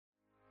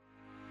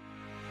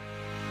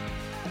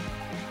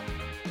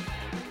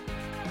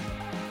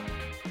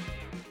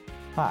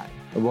Hi,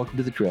 and welcome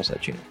to the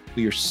Trailside Channel.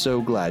 We are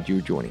so glad you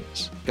are joining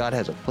us. God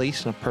has a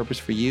place and a purpose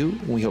for you,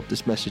 and we hope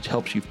this message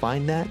helps you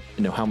find that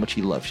and know how much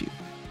He loves you.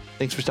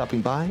 Thanks for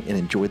stopping by and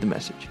enjoy the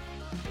message.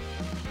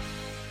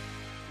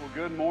 Well,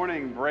 good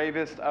morning,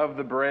 bravest of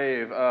the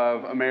brave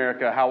of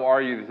America. How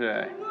are you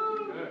today?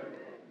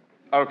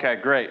 Okay,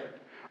 great.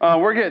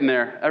 We're getting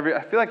there.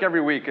 I feel like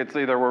every week it's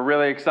either we're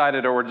really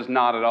excited or we're just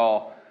not at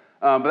all.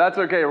 But that's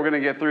okay. We're going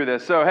to get through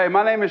this. So, hey,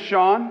 my name is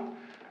Sean.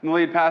 I'm the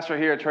lead pastor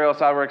here at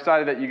Trailside. We're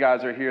excited that you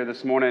guys are here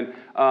this morning.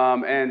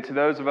 And to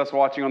those of us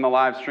watching on the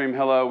live stream,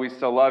 hello, we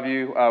still love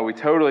you. We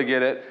totally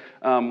get it,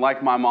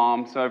 like my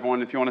mom. So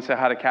everyone, if you want to say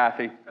hi to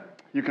Kathy,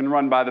 you can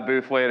run by the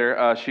booth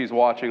later. She's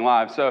watching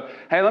live. So,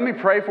 hey, let me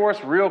pray for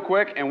us real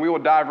quick, and we will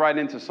dive right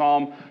into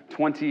Psalm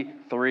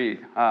 23.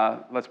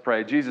 Let's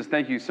pray. Jesus,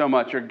 thank you so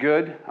much. You're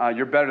good.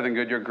 You're better than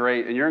good. You're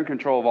great, and you're in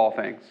control of all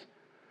things.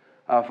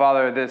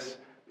 Father, this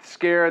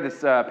scare,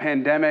 this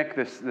pandemic,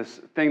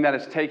 this thing that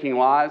is taking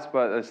lives,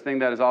 but this thing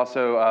that is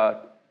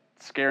also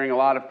scaring a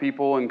lot of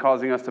people and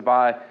causing us to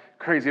buy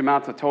crazy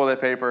amounts of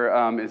toilet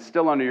paper is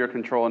still under your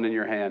control and in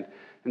your hand.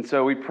 And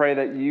so we pray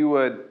that you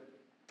would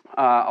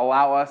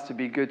allow us to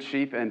be good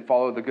sheep and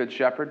follow the good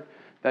shepherd,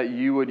 that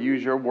you would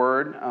use your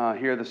word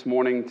here this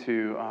morning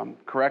to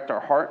correct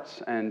our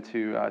hearts and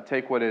to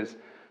take what is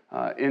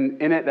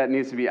in it that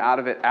needs to be out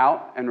of it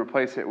out and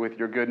replace it with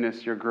your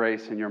goodness, your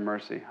grace, and your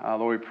mercy.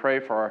 Lord, we pray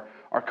for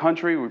our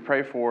country. We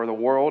pray for the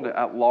world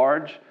at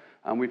large.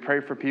 We pray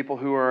for people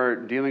who are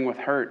dealing with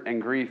hurt and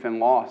grief and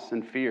loss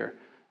and fear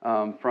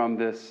from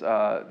this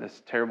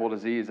terrible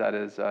disease that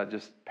has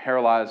just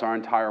paralyzed our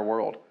entire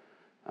world.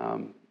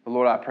 But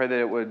Lord, I pray that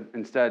it would,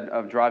 instead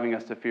of driving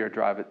us to fear,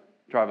 drive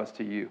us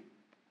to you,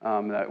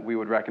 that we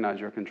would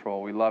recognize your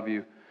control. We love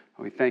you.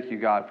 And we thank you,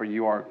 God, for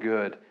you are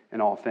good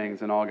in all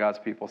things. And all God's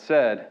people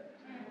said,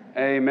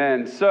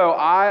 Amen. So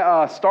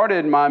I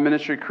started my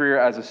ministry career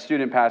as a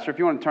student pastor. If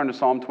you want to turn to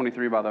Psalm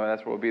 23, by the way,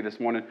 that's where we'll be this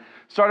morning.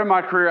 Started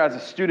my career as a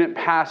student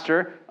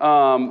pastor.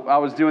 I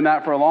was doing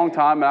that for a long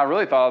time, and I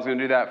really thought I was going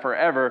to do that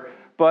forever.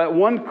 But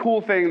one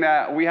cool thing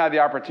that we had the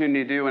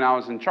opportunity to do when I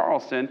was in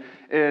Charleston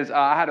is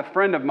I had a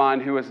friend of mine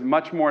who was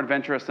much more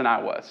adventurous than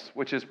I was,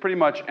 which is pretty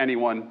much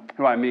anyone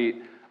who I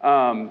meet,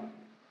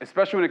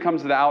 especially when it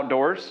comes to the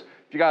outdoors.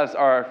 If you guys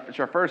it's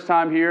your first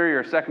time here,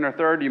 your second or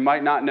third, you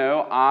might not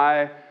know,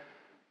 I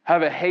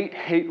have a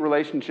hate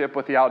relationship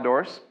with the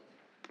outdoors,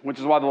 which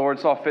is why the Lord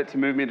saw fit to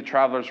move me to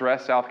Travelers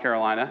Rest, South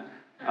Carolina,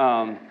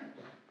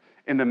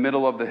 in the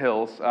middle of the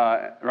hills,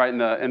 right in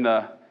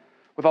the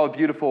with all the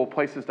beautiful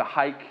places to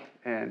hike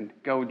and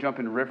go jump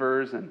in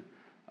rivers and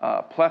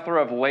a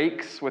plethora of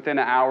lakes within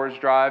an hour's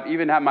drive.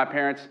 Even had my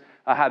parents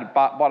had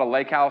bought a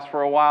lake house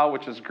for a while,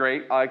 which is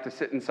great. I like to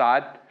sit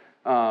inside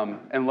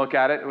and look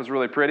at it. It was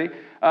really pretty.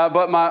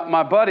 But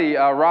my buddy,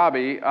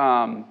 Robbie,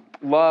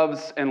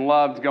 loves and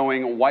loved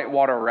going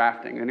whitewater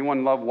rafting.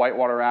 Anyone love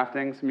whitewater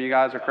rafting? Some of you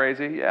guys are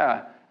crazy?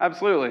 Yeah,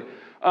 absolutely.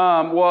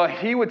 Well,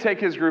 he would take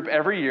his group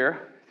every year.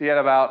 He had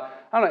about,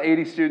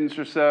 80 students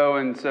or so,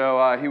 and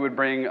so he would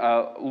bring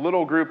a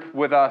little group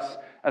with us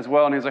as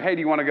well, and he was like, hey,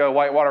 do you want to go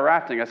whitewater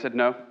rafting? I said,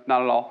 no,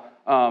 not at all.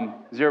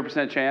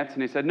 0% chance.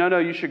 And he said, no,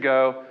 you should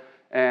go.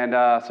 And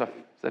so I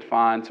said,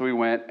 fine. So we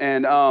went.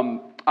 And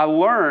I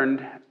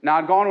learned, now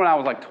I'd gone when I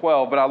was like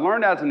 12, but I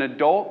learned as an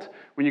adult,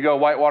 when you go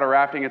whitewater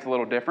rafting, it's a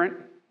little different,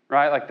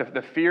 right? Like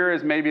the fear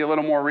is maybe a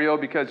little more real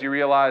because you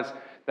realize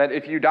that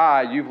if you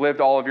die, you've lived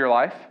all of your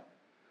life.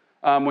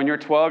 When you're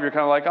 12, you're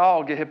kind of like, oh,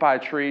 I'll get hit by a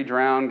tree,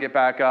 drown, get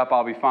back up,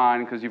 I'll be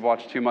fine because you've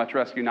watched too much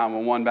Rescue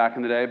 911 back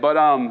in the day. But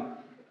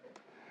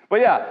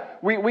yeah,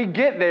 we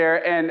get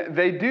there, and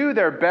they do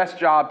their best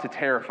job to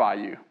terrify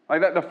you. Like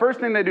that, the first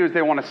thing they do is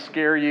they want to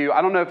scare you.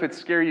 I don't know if it's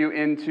scare you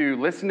into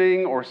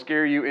listening or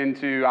scare you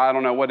into, I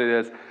don't know what it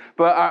is.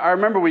 But I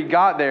remember we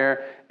got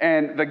there,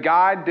 and the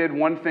guide did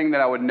one thing that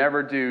I would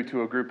never do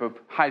to a group of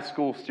high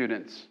school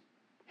students.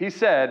 He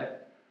said,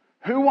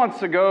 who wants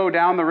to go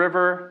down the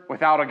river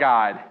without a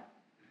guide?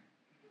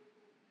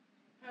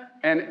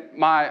 And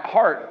my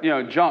heart,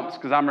 jumps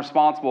because I'm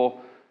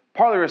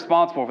partly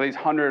responsible for these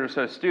 100 or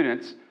so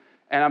students.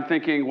 And I'm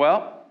thinking,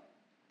 well,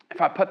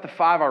 if I put the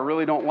 5 I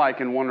really don't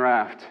like in one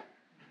raft.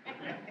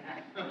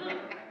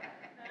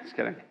 Just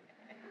kidding.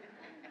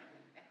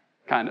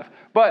 Kind of.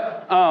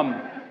 But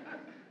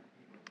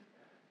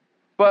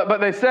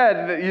they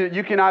said that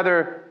you can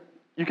either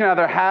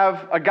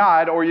have a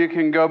guide or you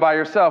can go by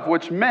yourself,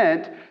 which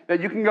meant that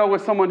you can go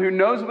with someone who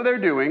knows what they're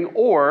doing,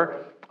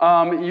 or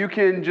you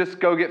can just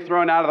go get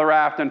thrown out of the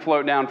raft and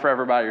float down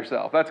forever by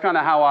yourself. That's kind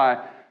of how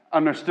I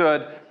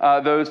understood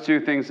those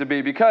two things to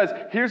be. Because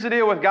here's the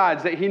deal with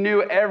guides, that he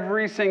knew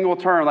every single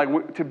turn.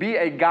 Like to be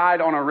a guide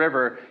on a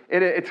river,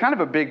 it's kind of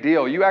a big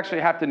deal. You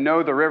actually have to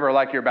know the river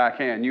like your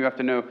backhand. You have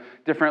to know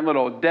different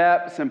little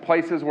depths and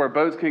places where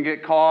boats can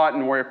get caught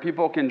and where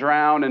people can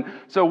drown. And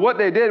so what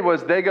they did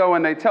was they go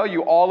and they tell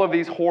you all of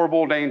these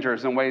horrible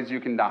dangers and ways you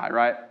can die,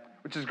 right?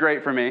 Which is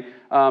great for me,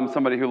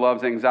 somebody who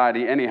loves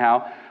anxiety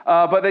anyhow.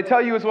 But they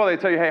tell you as well, they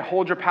tell you, hey,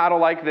 hold your paddle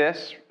like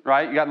this,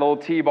 right? You got the little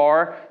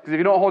T-bar. Because if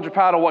you don't hold your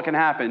paddle, what can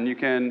happen?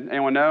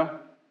 Anyone know?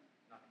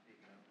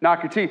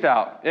 Knock your teeth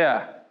out.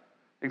 Yeah,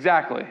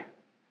 exactly.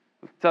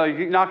 So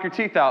you knock your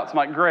teeth out. It's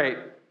like, great.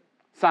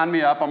 Sign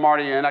me up. I'm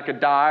already in. I could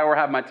die or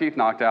have my teeth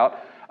knocked out.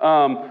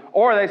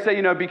 Or they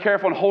say, be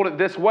careful and hold it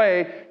this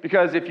way,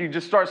 because if you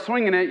just start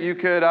swinging it, you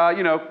could,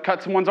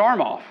 cut someone's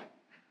arm off,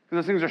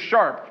 because those things are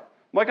sharp.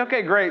 I'm like,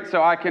 okay, great.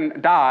 So I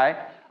can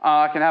die.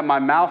 I can have my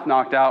mouth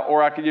knocked out,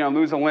 or I could,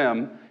 lose a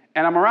limb.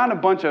 And I'm around a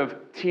bunch of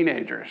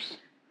teenagers.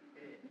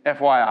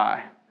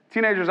 FYI.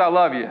 Teenagers, I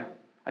love you.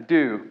 I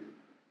do.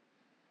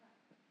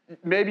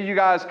 Maybe you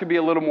guys could be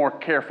a little more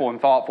careful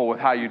and thoughtful with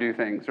how you do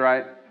things,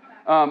 right?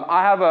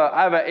 I have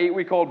an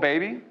 8-week-old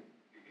baby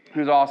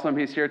who's awesome.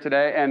 He's here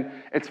today, and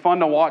it's fun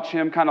to watch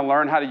him kind of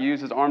learn how to use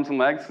his arms and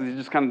legs, because he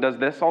just kind of does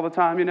this all the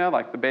time,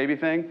 like the baby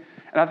thing.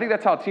 And I think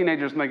that's how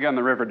teenagers, when they get on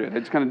the river, do. They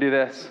just kind of do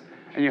this,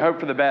 and you hope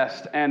for the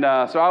best. And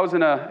so I was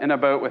in a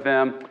boat with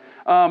them.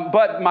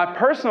 But my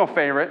personal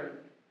favorite,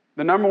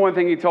 the number one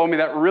thing he told me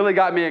that really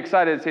got me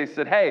excited is he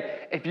said,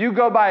 hey, if you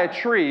go by a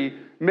tree,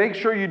 make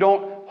sure you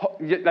don't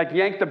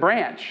yank the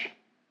branch,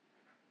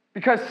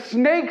 because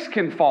snakes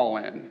can fall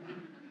in.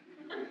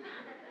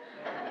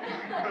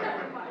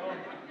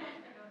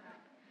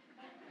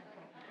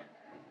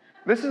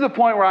 This is the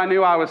point where I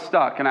knew I was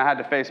stuck and I had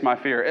to face my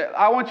fear.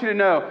 I want you to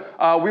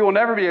know, we will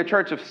never be a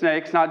church of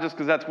snakes, not just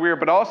because that's weird,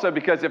 but also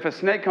because if a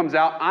snake comes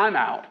out, I'm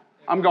out.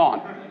 I'm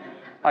gone.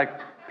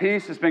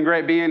 Peace, it's been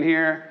great being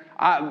here.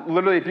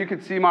 Literally, if you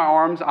could see my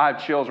arms, I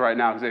have chills right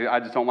now because I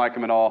just don't like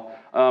them at all.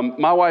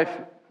 My wife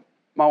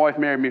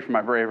married me for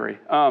my bravery.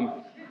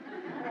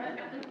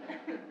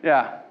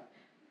 Yeah.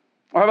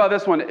 Or how about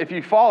this one? If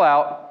you fall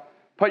out,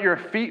 put your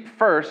feet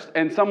first,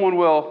 and someone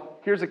will,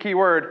 here's the key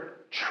word,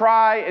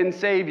 try and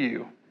save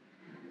you.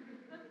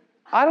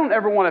 I don't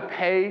ever want to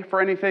pay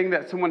for anything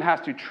that someone has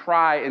to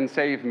try and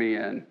save me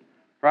in,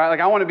 right?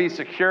 I want to be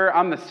secure.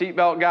 I'm the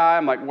seatbelt guy.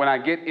 I'm when I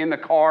get in the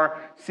car,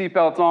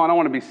 seatbelt's on. I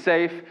want to be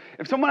safe.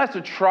 If someone has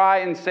to try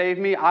and save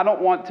me, I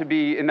don't want to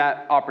be in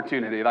that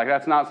opportunity.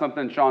 That's not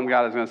something Sean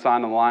God is going to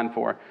sign on the line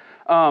for.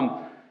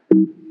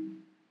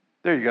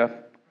 There you go.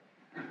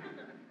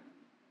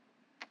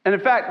 And in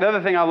fact, the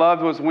other thing I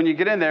loved was when you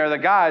get in there, the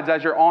guides,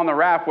 as you're on the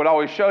raft, would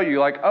always show you,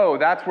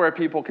 that's where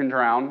people can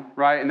drown,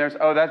 right? And there's,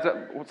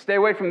 stay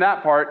away from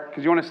that part,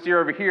 because you want to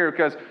steer over here,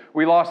 because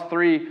we lost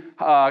 3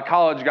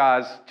 college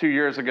guys 2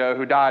 years ago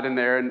who died in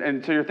there.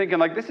 And so you're thinking,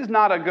 this is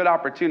not a good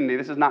opportunity.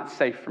 This is not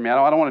safe for me.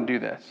 I don't want to do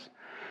this.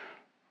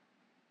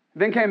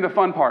 Then came the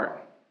fun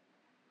part.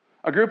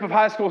 A group of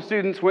high school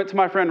students went to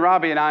my friend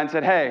Robbie and I and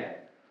said, hey,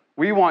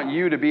 we want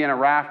you to be in a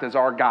raft as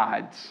our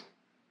guides.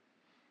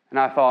 And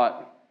I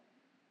thought,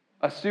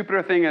 a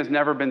stupider thing has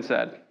never been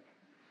said.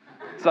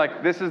 It's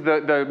this is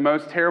the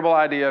most terrible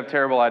idea of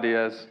terrible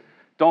ideas.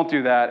 Don't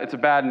do that. It's a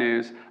bad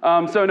news.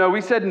 So no, we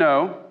said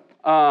no.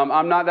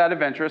 I'm not that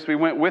adventurous. We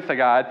went with the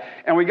guide,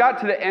 and we got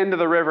to the end of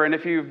the river. And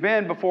if you've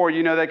been before,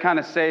 they kind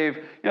of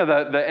save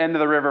the end of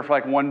the river for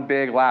one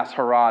big last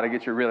hurrah to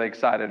get you really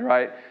excited,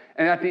 right?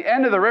 And at the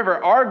end of the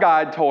river, our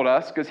guide told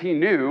us, because he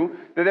knew,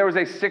 that there was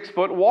a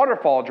 6-foot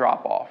waterfall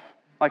drop-off,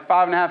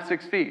 5.5,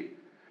 6 feet.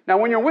 Now,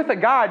 when you're with a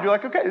guide, you're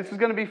okay, this is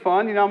going to be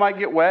fun. I might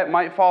get wet,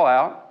 might fall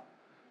out.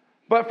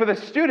 But for the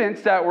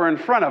students that were in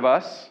front of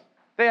us,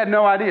 they had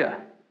no idea.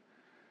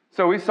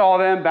 So we saw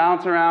them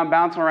bounce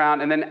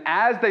around, and then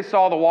as they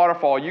saw the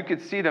waterfall, you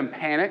could see them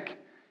panic,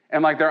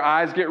 and their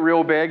eyes get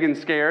real big and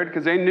scared,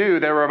 because they knew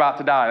they were about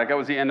to die. That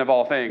was the end of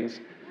all things.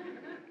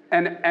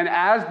 And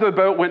as the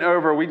boat went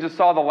over, we just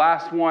saw the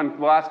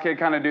last kid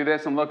kind of do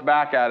this and look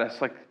back at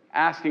us,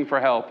 asking for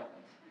help.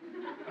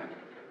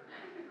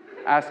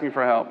 Asking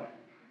for help.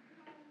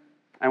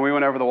 And we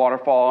went over the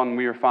waterfall, and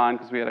we were fine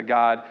because we had a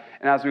guide.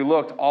 And as we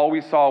looked, all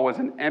we saw was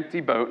an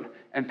empty boat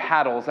and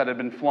paddles that had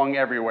been flung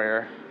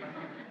everywhere,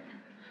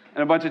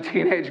 and a bunch of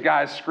teenage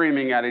guys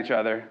screaming at each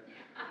other.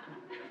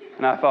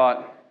 And I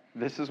thought,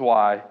 this is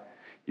why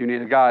you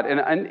need a guide.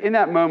 And in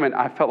that moment,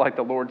 I felt like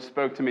the Lord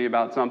spoke to me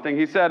about something.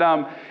 He said,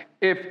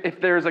 if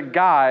there's a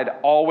guide,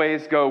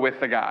 always go with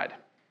the guide.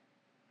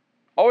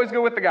 Always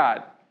go with the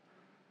guide.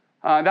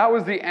 That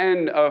was the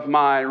end of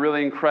my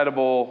really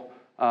incredible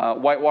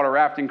whitewater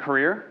rafting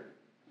career.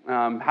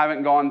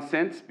 Haven't gone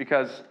since,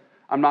 because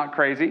I'm not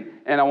crazy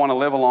and I want to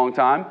live a long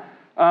time.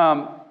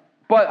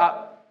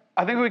 But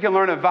I think we can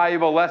learn a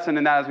valuable lesson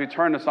in that as we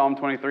turn to Psalm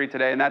 23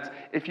 today, and that's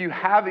if you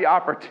have the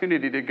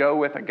opportunity to go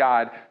with a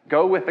guide,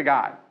 go with the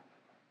guide.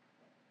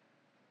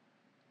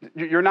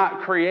 You're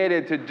not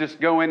created to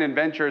just go in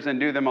adventures and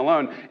do them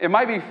alone. It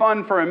might be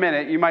fun for a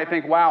minute. You might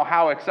think, wow,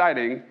 how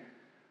exciting.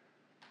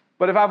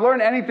 But if I've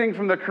learned anything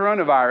from the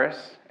coronavirus,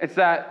 it's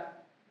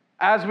that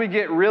as we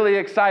get really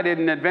excited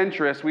and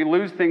adventurous, we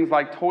lose things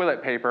like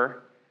toilet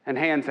paper and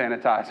hand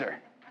sanitizer.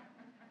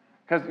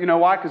 Because you know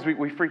why? Because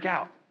we freak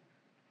out.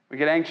 We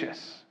get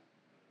anxious.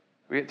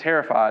 We get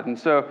terrified. And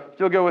so if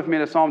you'll go with me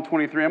to Psalm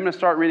 23, I'm going to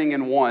start reading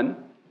in 1.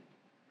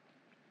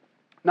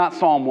 Not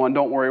Psalm 1,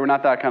 don't worry. We're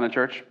not that kind of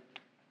church.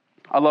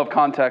 I love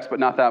context, but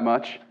not that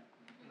much.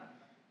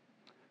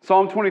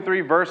 Psalm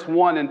 23, verse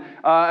 1. And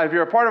if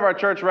you're a part of our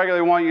church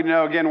regularly, I want you to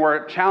know, again,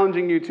 we're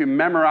challenging you to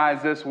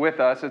memorize this with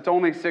us. It's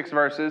only 6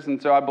 verses,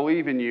 and so I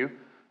believe in you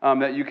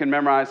that you can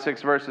memorize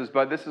 6 verses.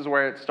 But this is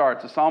where it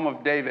starts. A Psalm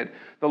of David.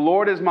 The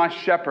Lord is my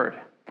shepherd,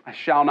 I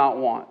shall not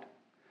want.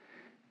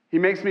 He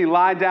makes me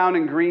lie down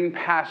in green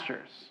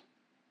pastures.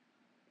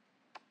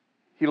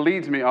 He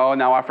leads me. Oh,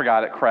 now I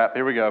forgot it. Crap.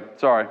 Here we go.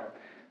 Sorry.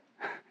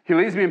 He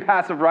leads me in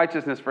paths of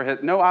righteousness for his...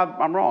 No,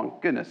 I'm wrong.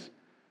 Goodness.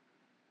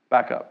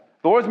 Back up.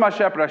 The Lord is my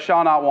shepherd, I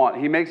shall not want.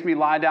 He makes me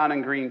lie down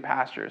in green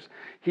pastures.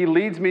 He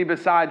leads me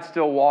beside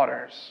still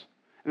waters.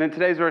 And then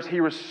today's verse, he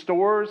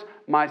restores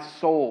my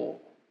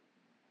soul.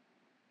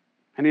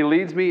 And he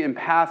leads me in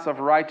paths of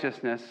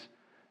righteousness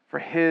for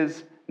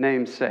his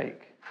name's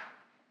sake.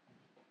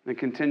 And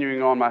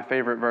continuing on, my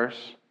favorite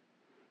verse.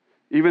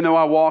 Even though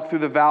I walk through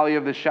the valley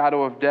of the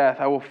shadow of death,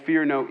 I will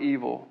fear no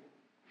evil,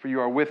 for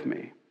you are with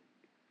me.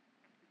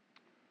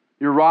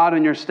 Your rod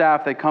and your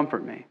staff, they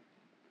comfort me.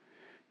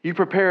 You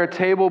prepare a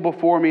table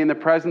before me in the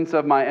presence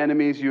of my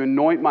enemies. You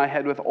anoint my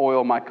head with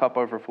oil, my cup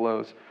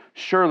overflows.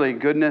 Surely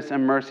goodness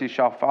and mercy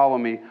shall follow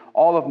me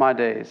all of my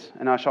days,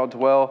 and I shall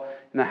dwell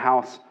in the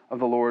house of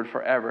the Lord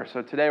forever.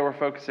 So today we're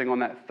focusing on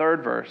that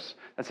 3rd verse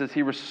that says,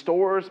 he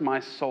restores my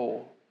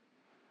soul.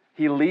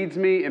 He leads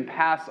me in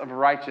paths of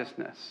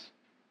righteousness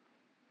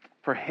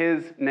for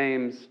his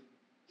name's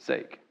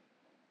sake.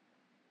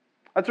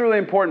 That's a really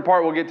important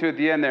part we'll get to at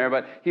the end there,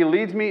 but he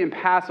leads me in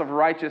paths of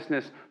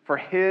righteousness for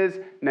his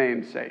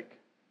name's sake.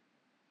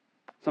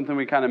 Something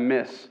we kind of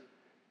miss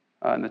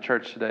in the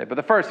church today. But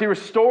the first, he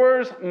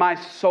restores my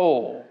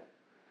soul.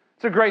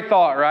 It's a great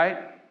thought, right?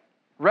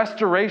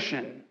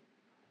 Restoration,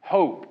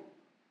 hope,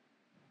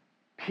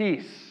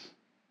 peace,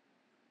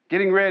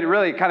 getting rid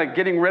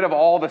of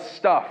all the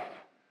stuff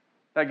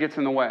that gets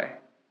in the way.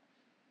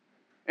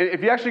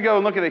 If you actually go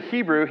and look at the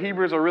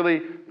Hebrew is a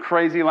really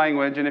crazy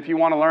language, and if you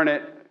want to learn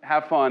it,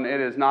 have fun. It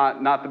is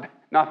not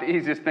the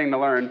easiest thing to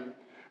learn.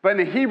 But in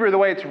the Hebrew, the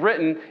way it's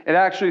written, it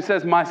actually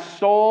says, my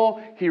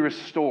soul he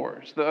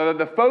restores.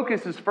 The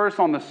focus is first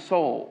on the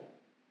soul.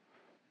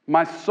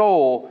 My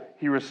soul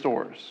he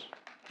restores.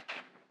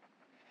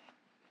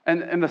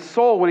 And the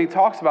soul, when he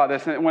talks about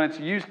this, and when it's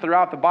used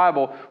throughout the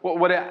Bible,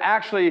 what it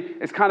actually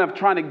is kind of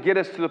trying to get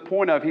us to the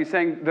point of, he's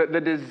saying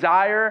the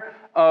desire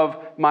of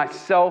my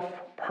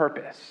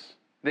self-purpose,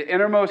 the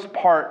innermost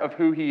part of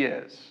who he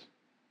is.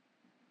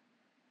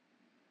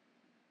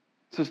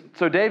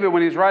 So David,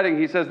 when he's writing,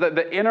 he says that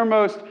the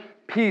innermost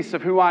piece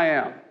of who I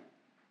am,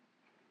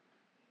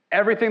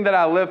 everything that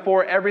I live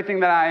for,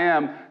 everything that I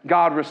am,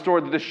 God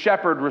restored, the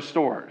shepherd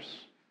restores.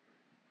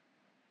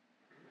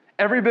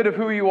 Every bit of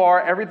who you are,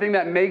 everything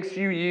that makes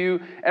you you,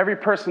 every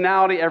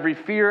personality, every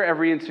fear,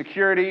 every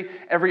insecurity,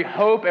 every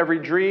hope, every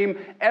dream,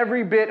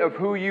 every bit of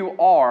who you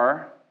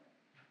are,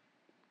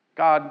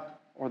 God,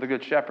 or the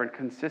Good Shepherd,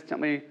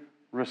 consistently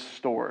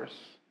restores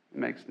and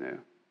makes new.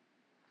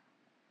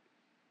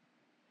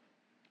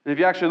 And if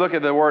you actually look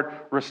at the word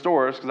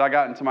restores, because I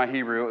got into my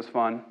Hebrew, it was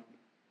fun.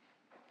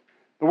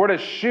 The word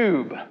is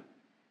shub.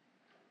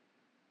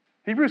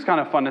 Hebrew's kind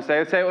of fun to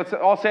say. Let's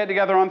all say it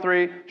together on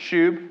 3.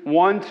 Shub.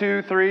 1,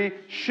 2, 3.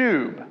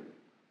 Shub.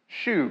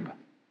 Shub.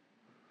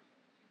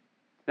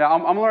 Yeah,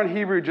 I'm going to learn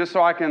Hebrew just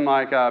so I can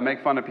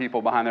make fun of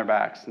people behind their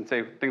backs and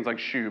say things like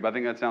shub. I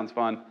think that sounds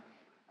fun.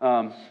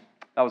 That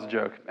was a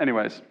joke.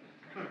 Anyways.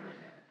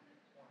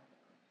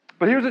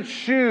 But here's what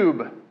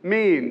shub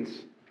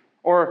means.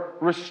 Or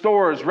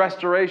restores,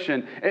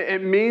 restoration.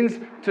 It means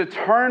to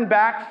turn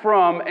back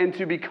from and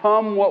to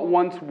become what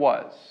once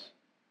was.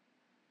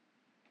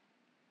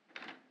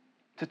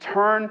 To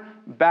turn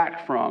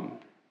back from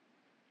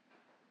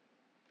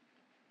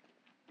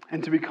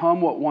and to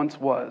become what once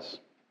was.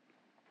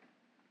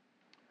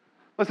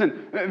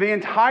 Listen, the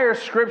entire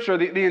Scripture,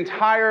 the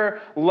entire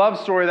love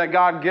story that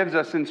God gives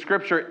us in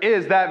Scripture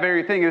is that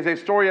very thing. It is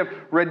a story of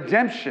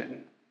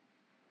redemption.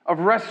 Of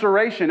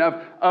restoration,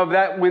 of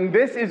that when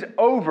this is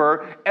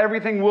over,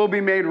 everything will be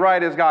made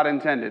right as God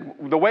intended.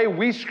 The way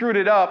we screwed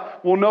it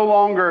up will no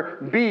longer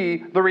be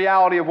the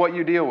reality of what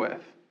you deal with.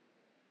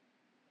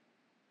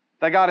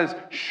 That God is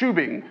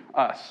shubing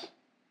us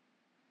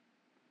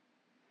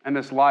and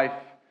this life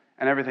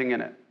and everything in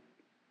it.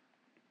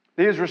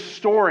 He is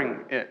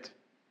restoring it.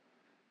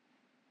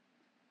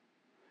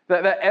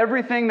 That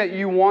everything that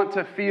you want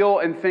to feel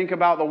and think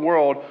about the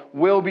world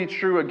will be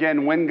true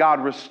again when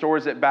God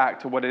restores it back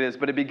to what it is.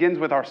 But it begins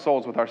with our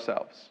souls, with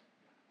ourselves.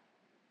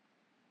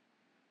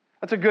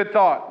 That's a good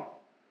thought.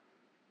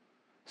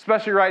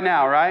 Especially right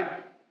now, right?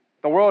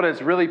 The world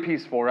is really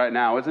peaceful right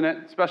now, isn't it?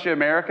 Especially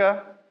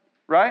America,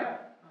 right?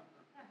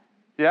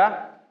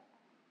 Yeah?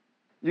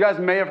 You guys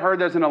may have heard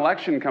there's an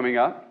election coming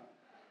up.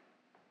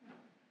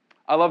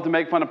 I love to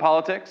make fun of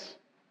politics.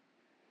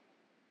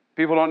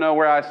 People don't know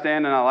where I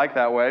stand, and I like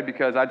that way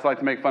because I just like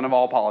to make fun of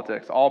all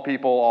politics. All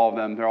people, all of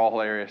them, they're all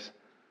hilarious.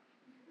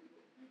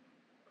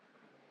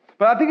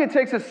 But I think it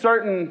takes a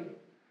certain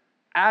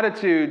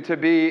attitude to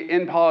be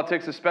in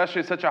politics,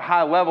 especially at such a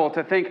high level,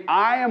 to think,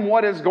 I am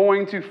what is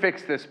going to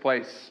fix this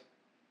place.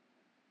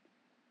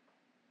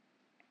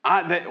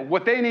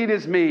 What they need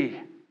is me,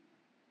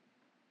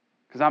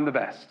 because I'm the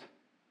best.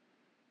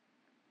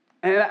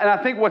 And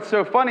I think what's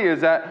so funny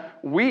is that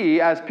we,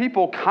 as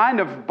people,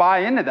 kind of buy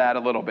into that a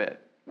little bit.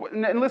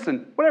 And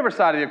listen, whatever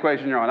side of the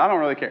equation you're on, I don't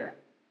really care.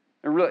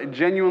 It really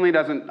genuinely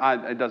doesn't,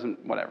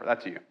 whatever,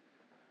 that's you.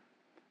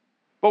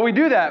 But we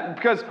do that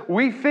because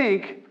we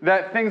think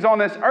that things on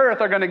this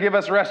earth are going to give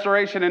us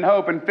restoration and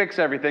hope and fix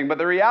everything. But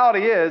the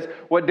reality is,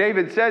 what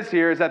David says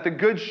here is that the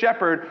good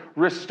shepherd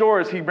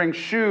restores. He brings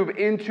shub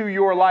into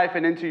your life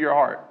and into your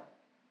heart.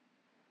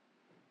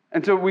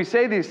 And so we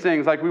say these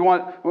things like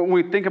when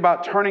we think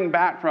about turning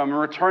back from and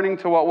returning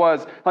to what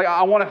was, like,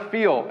 I want to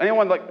feel.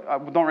 Anyone,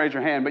 don't raise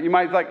your hand, but you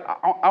might,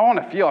 I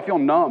want to feel. I feel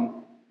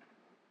numb.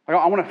 Like,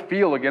 I want to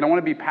feel again. I want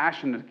to be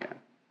passionate again.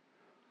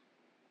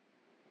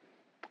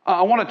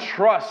 I want to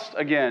trust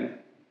again.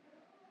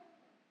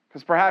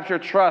 Because perhaps your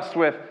trust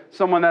with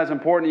someone that's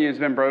important to you has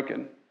been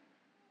broken.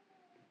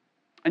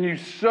 And you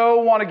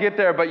so want to get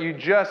there, but you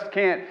just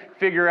can't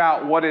figure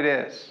out what it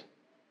is.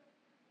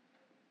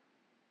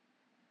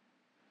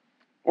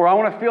 Or I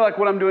want to feel like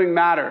what I'm doing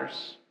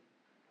matters.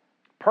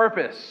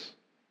 Purpose.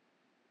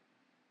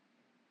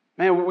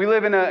 Man, we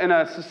live in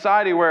a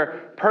society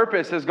where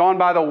purpose has gone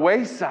by the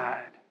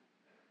wayside.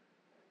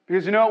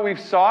 Because you know what we've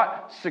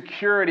sought?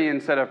 Security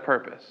instead of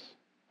purpose.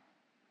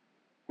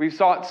 We've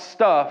sought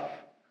stuff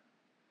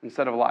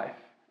instead of life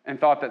and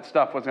thought that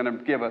stuff was going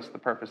to give us the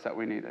purpose that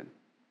we needed.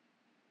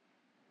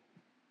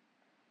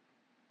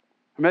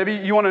 Maybe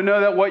you want to know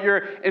that what you're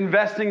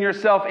investing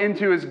yourself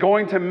into is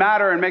going to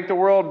matter and make the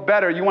world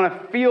better. You want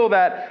to feel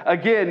that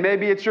again.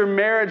 Maybe it's your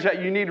marriage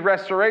that you need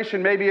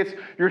restoration. Maybe it's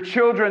your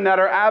children that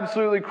are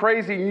absolutely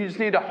crazy and you just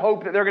need to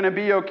hope that they're going to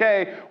be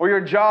okay. Or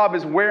your job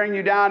is wearing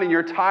you down and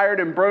you're tired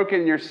and broken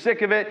and you're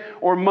sick of it.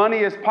 Or money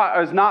is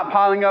not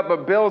piling up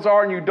but bills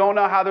are and you don't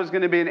know how there's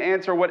going to be an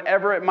answer.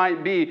 Whatever it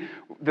might be,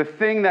 the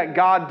thing that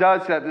God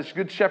does, that this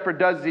good shepherd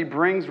does, is he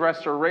brings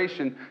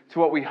restoration to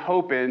what we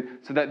hope in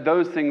so that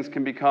those things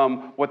can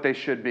become what they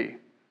should be.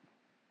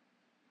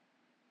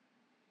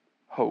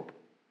 Hope.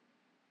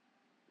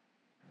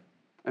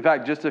 In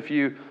fact, just a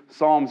few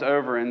Psalms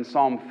over in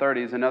Psalm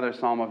 30 is another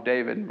Psalm of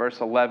David, in verse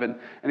 11.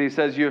 And he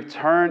says, You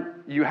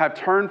have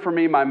turned for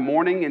me my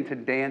mourning into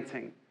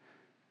dancing.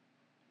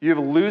 You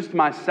have loosed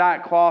my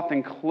sackcloth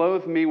and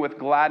clothed me with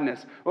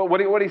gladness. Well,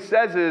 what he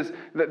says is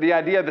that the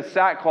idea of the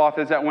sackcloth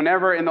is that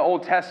whenever in the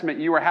Old Testament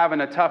you were having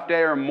a tough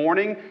day or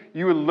mourning,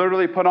 you would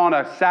literally put on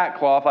a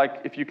sackcloth, like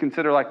if you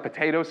consider like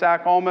potato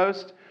sack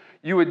almost.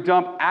 You would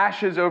dump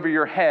ashes over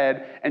your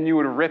head and you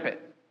would rip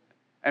it.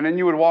 And then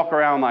you would walk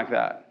around like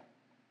that.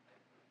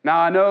 Now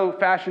I know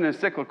fashion is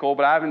cyclical,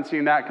 but I haven't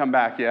seen that come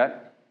back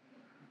yet.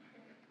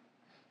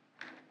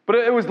 But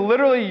it was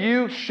literally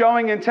you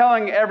showing and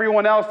telling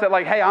everyone else that,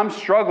 like, hey, I'm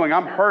struggling,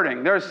 I'm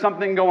hurting, there's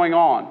something going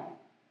on.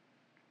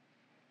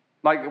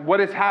 Like, what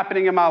is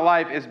happening in my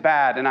life is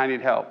bad and I need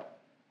help.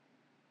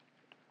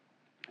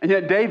 And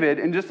yet David,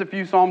 in just a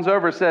few Psalms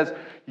over, says,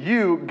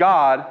 you,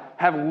 God,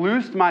 have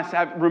removed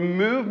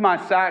my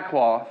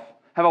sackcloth,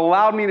 have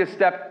allowed me to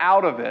step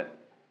out of it,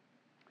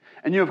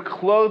 and you have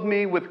clothed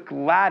me with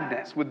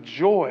gladness, with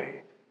joy.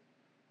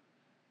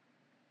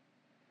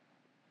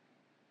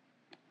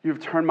 You've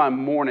turned my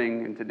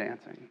mourning into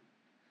dancing.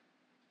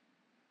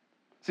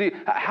 See,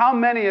 how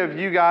many of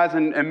you guys,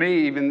 and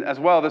me even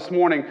as well this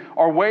morning,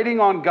 are waiting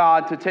on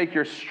God to take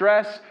your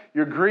stress,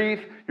 your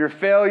grief, your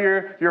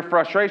failure, your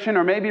frustration,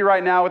 or maybe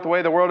right now with the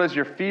way the world is,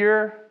 your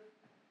fear?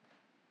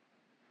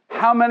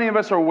 How many of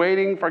us are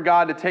waiting for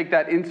God to take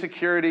that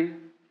insecurity,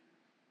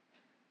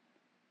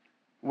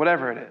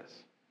 whatever it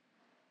is,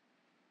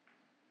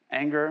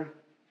 anger,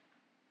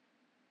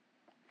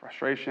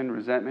 frustration,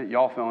 resentment,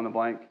 y'all fill in the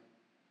blank?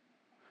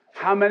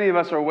 How many of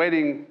us are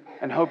waiting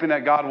and hoping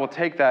that God will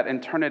take that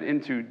and turn it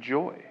into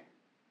joy?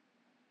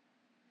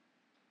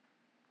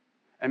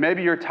 And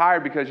maybe you're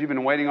tired because you've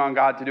been waiting on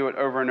God to do it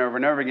over and over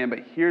and over again, but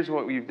here's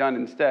what we've done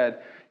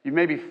instead. You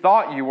maybe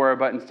thought you were,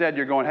 but instead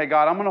you're going, hey,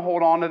 God, I'm going to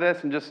hold on to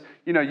this and just,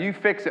 you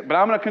fix it, but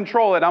I'm going to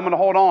control it. I'm going to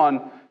hold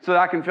on so that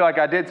I can feel like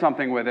I did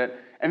something with it.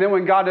 And then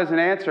when God doesn't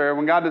answer,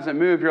 when God doesn't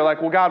move, you're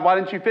like, well, God, why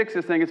didn't you fix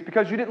this thing? It's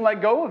because you didn't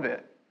let go of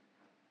it.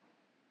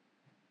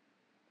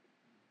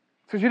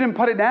 Because you didn't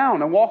put it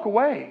down and walk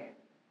away.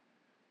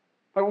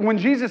 Like when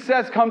Jesus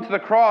says, come to the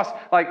cross,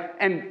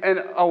 and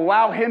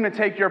allow him to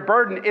take your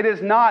burden, it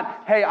is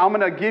not, hey, I'm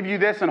going to give you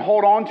this and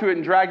hold on to it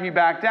and drag you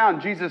back down.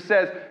 Jesus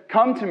says,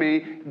 come to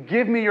me,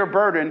 give me your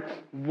burden,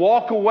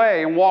 walk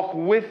away and walk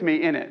with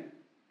me in it.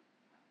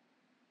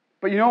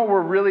 But you know what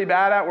we're really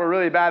bad at? We're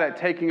really bad at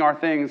taking our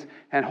things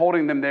and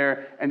holding them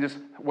there and just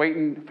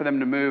waiting for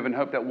them to move and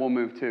hope that we'll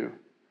move too.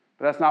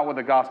 But that's not what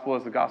the gospel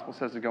is. The gospel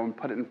says to go and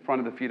put it in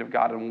front of the feet of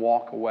God and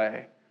walk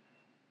away.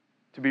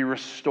 To be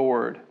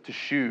restored, to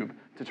shub,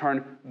 to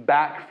turn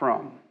back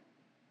from.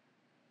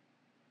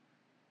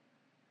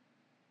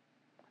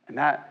 And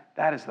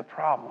that is the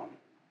problem.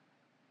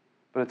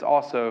 But it's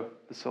also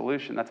the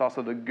solution. That's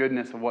also the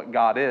goodness of what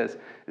God is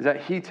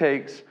that he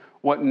takes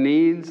what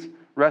needs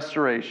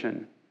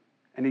restoration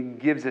and he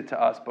gives it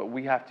to us, but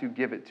we have to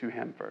give it to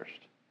him first.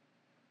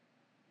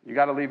 You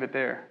got to leave it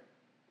there.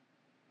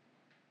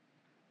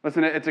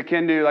 Listen, it's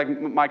akin to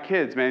like my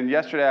kids, man.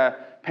 Yesterday I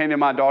painted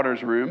my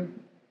daughter's room,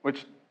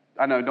 which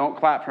I know, don't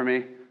clap for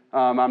me.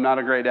 I'm not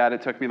a great dad.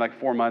 It took me like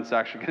 4 months to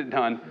actually get it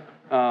done.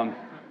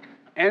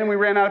 And we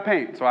ran out of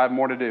paint, so I have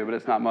more to do, but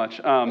it's not much.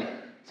 Some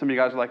of you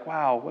guys are like,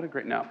 wow, what a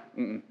great, no,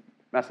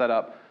 mess that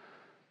up.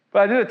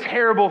 But I did a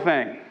terrible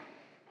thing,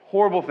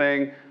 horrible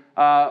thing.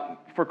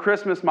 For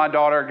Christmas, my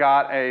daughter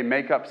got a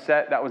makeup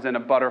set that was in a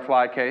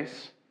butterfly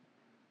case,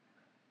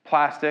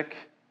 plastic,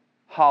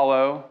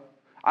 hollow.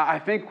 I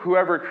think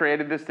whoever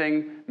created this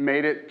thing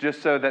made it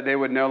just so that they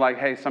would know, like,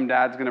 hey, some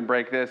dad's going to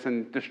break this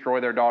and destroy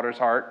their daughter's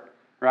heart,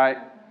 right?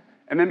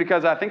 And then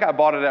because I think I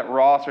bought it at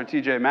Ross or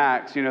TJ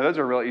Maxx, you know, those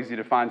are real easy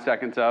to find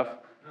seconds of,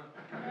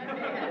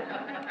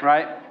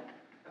 right?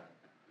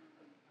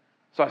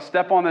 So I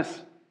step on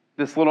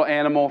this little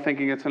animal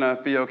thinking it's going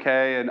to be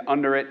okay, and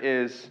under it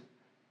is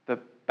the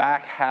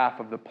back half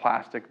of the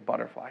plastic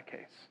butterfly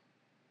case.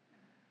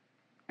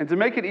 And to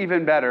make it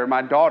even better,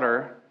 my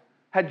daughter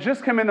had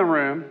just come in the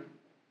room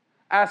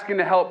asking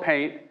to help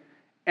paint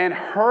and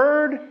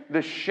heard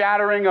the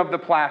shattering of the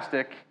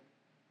plastic,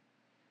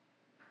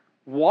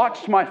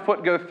 watched my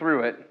foot go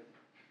through it,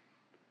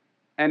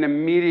 and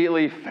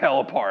immediately fell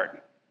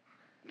apart,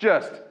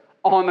 just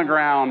on the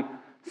ground,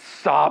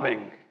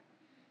 sobbing.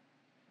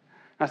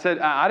 I said,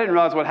 I didn't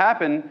realize what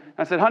happened.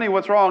 I said, honey,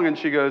 what's wrong? And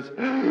she goes,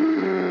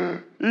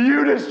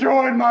 you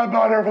destroyed my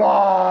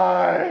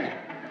butterfly.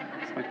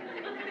 It's like,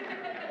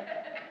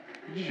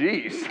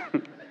 jeez.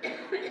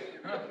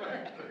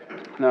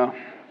 No.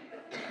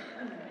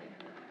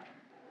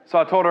 So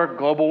I told her,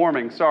 global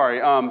warming, sorry.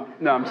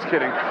 No, I'm just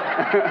kidding.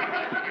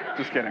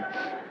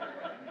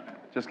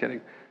 Just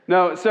kidding.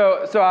 No,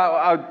 so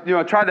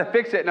I tried to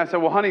fix it, and I said,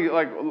 well, honey,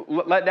 like,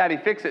 let Daddy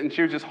fix it, and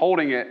she was just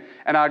holding it,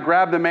 and I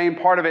grabbed the main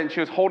part of it, and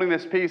she was holding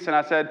this piece, and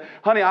I said,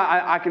 honey,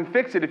 I can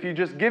fix it if you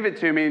just give it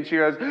to me, and she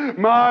goes,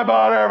 my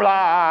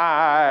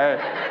butterfly.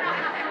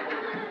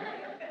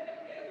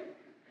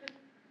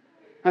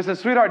 I said,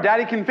 sweetheart,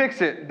 Daddy can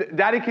fix it.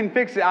 Daddy can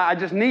fix it. I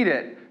just need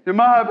it.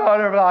 My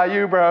butterfly,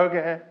 you broke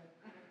it.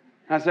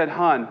 And I said,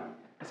 hon,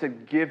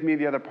 give me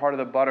the other part of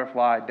the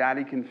butterfly.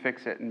 Daddy can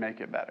fix it and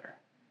make it better.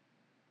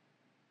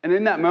 And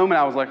in that moment,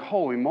 I was like,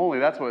 holy moly,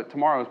 that's what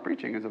tomorrow's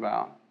preaching is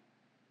about.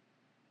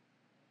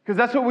 Because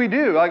that's what we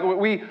do. Like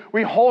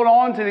we hold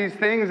on to these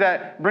things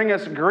that bring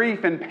us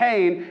grief and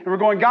pain, and we're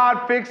going,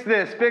 God, fix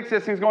this.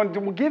 And he's going,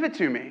 well, give it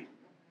to me.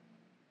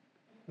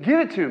 Give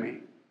it to me.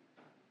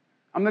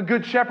 I'm the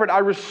good shepherd. I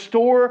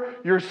restore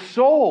your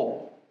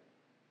soul.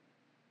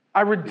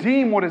 I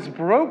redeem what is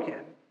broken.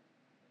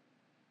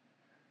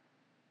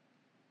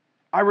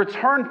 I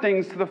return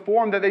things to the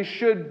form that they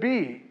should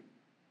be,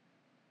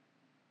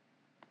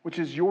 which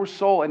is your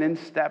soul and in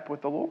step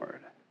with the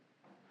Lord.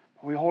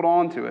 We hold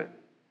on to it,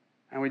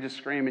 and we just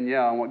scream and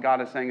yell, and what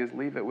God is saying is,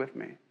 leave it with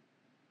me.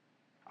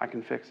 I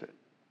can fix it.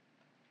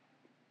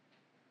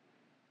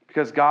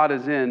 Because God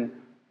is in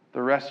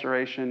the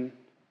restoration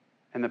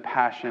and the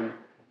passion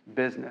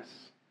business.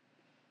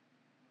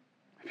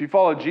 If you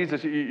follow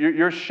Jesus,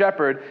 your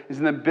shepherd is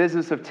in the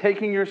business of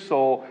taking your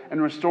soul and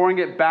restoring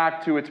it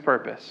back to its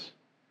purpose.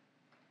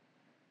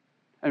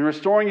 And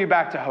restoring you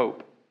back to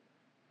hope.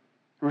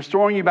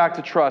 Restoring you back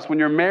to trust. When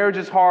your marriage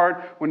is hard,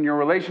 when your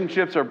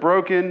relationships are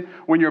broken,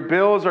 when your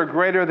bills are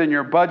greater than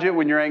your budget,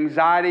 when your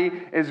anxiety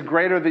is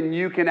greater than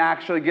you can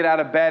actually get out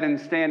of bed and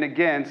stand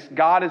against,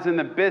 God is in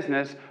the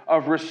business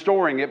of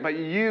restoring it, but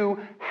you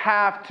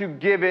have to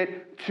give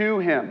it to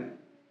Him.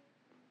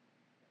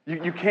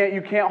 You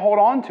can't hold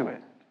on to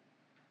it.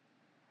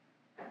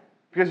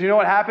 Because you know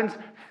what happens?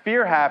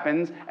 Fear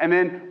happens, and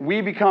then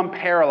we become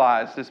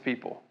paralyzed as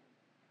people.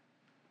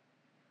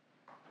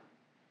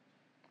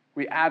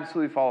 We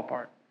absolutely fall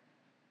apart.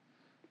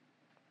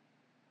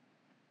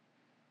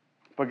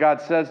 But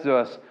God says to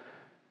us,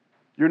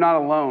 you're not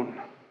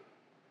alone.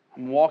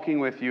 I'm walking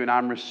with you, and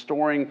I'm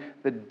restoring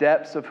the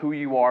depths of who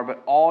you are.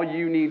 But all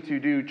you need to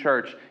do,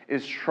 church,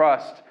 is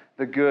trust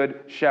the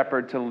good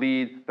shepherd to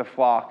lead the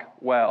flock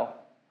well.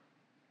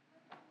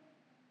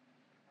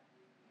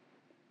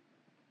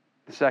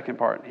 The second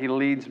part, He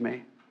leads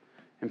me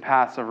in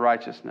paths of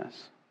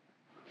righteousness.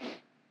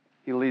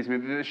 He leads me.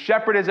 The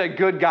shepherd is a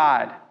good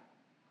guide.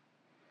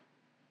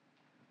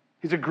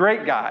 He's a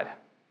great guide.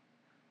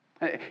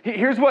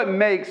 Here's what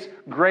makes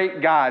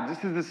great guides.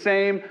 This is the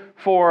same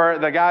for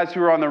the guys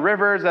who are on the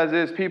rivers, as it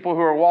is people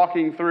who are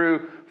walking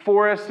through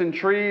forests and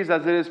trees,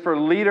 as it is for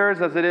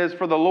leaders, as it is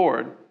for the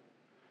Lord.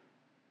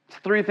 It's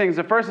three things.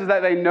 The first is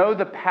that they know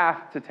the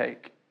path to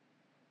take.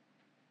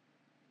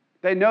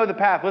 They know the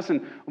path.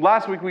 Listen,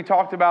 last week we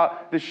talked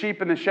about the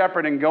sheep and the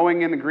shepherd and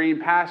going in the green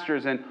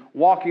pastures and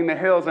walking the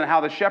hills, and how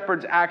the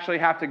shepherds actually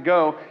have to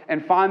go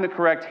and find the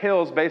correct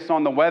hills based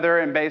on the weather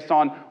and based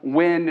on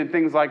wind and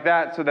things like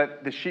that, so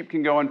that the sheep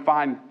can go and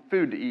find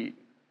food to eat.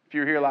 If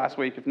you were here last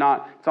week, if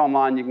not, it's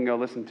online. You can go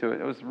listen to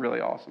it. It was really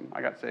awesome.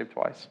 I got saved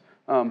twice.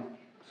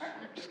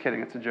 Just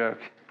kidding. It's a joke.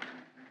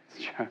 It's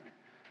a joke.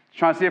 Just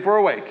trying to see if we're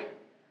awake.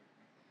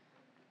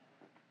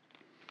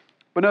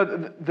 But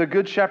no, the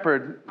good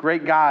shepherd,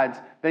 great guides,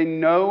 they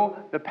know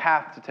the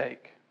path to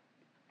take.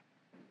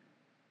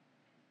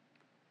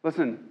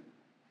 Listen,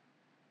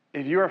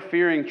 if you are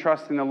fearing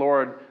trusting the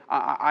Lord,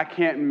 I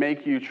can't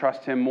make you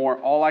trust him more.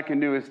 All I can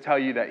do is tell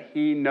you that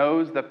he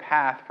knows the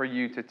path for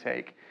you to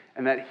take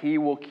and that he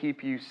will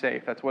keep you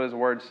safe. That's what his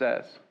word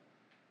says.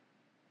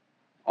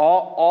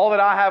 All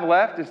that I have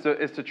left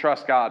is to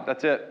trust God.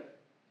 That's it.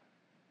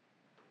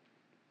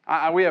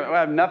 We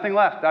have nothing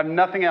left. I have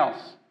nothing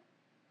else.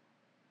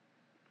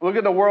 Look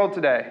at the world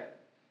today.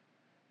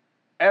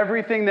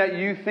 Everything that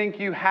you think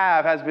you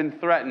have has been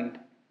threatened.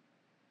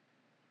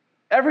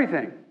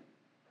 Everything.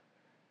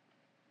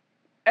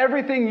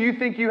 Everything you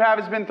think you have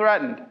has been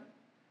threatened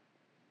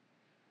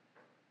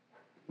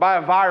by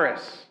a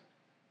virus,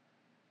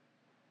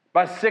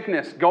 by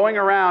sickness, going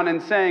around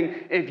and saying,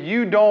 if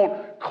you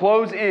don't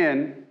close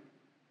in,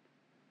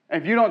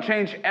 if you don't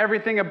change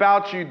everything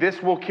about you,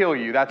 this will kill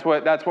you. That's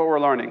what we're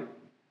learning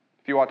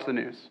if you watch the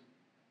news.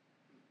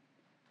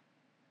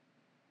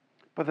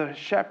 But the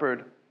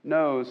shepherd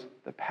knows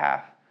the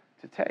path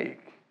to take.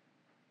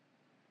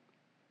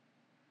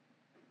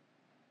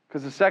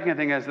 Because the second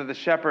thing is that the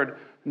shepherd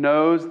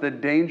knows the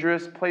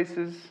dangerous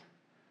places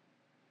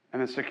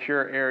and the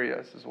secure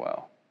areas as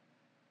well.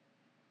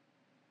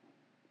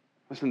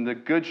 Listen, the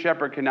good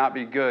shepherd cannot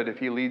be good if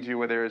he leads you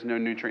where there is no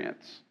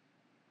nutrients,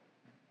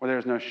 where there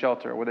is no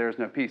shelter, where there is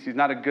no peace. He's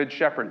not a good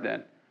shepherd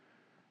then.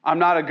 I'm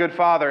not a good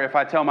father if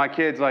I tell my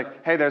kids,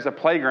 like, hey, there's a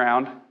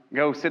playground.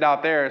 Go sit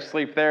out there,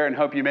 sleep there, and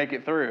hope you make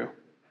it through.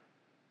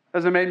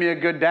 Doesn't make me a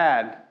good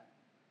dad.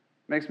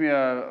 Makes me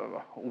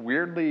a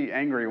weirdly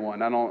angry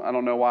one. I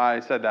don't know why I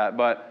said that,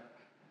 but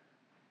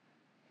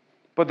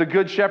the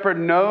good shepherd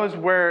knows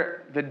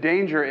where the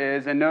danger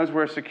is and knows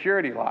where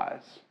security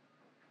lies.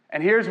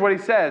 And here's what he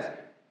says.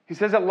 He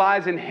says it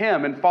lies in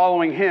him and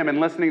following him and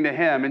listening to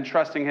him and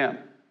trusting him.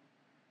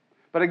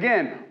 But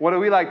again, what do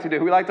we like to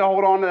do? We like to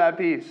hold on to that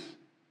peace.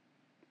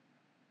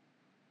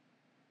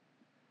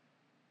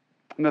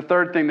 And the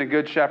third thing the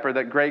good shepherd,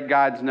 that great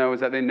guides know,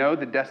 is that they know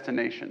the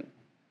destination.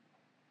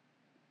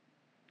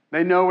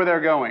 They know where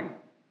they're going.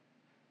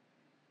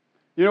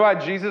 You know why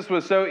Jesus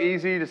was so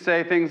easy to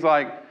say things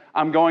like,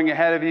 I'm going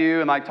ahead of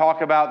you, and like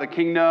talk about the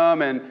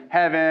kingdom and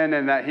heaven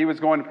and that he was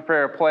going to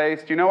prepare a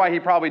place? Do you know why he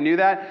probably knew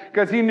that?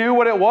 Because he knew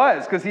what it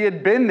was, because he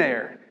had been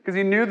there, because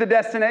he knew the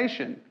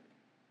destination.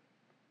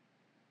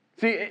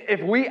 See,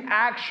 if we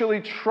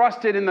actually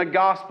trusted in the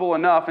gospel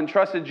enough and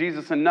trusted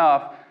Jesus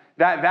enough,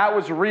 that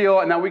was real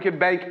and that we could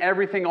bank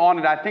everything on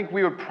it, I think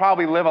we would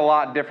probably live a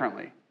lot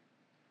differently.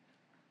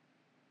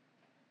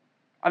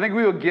 I think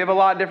we would give a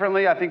lot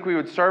differently. I think we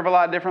would serve a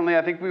lot differently.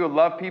 I think we would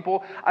love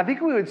people. I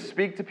think we would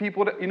speak to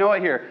people. You know what,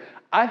 here?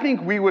 I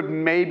think we would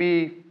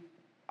maybe,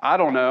 I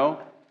don't know,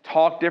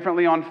 talk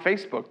differently on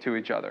Facebook to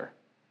each other.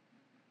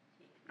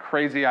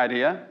 Crazy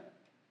idea.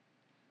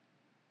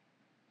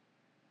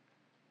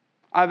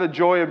 I have the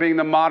joy of being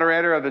the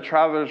moderator of the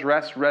Travelers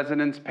Rest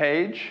Residence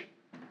page.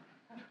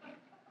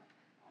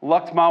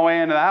 Lucked my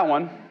way into that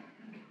one.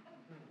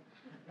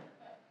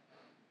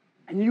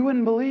 And you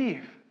wouldn't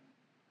believe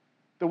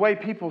the way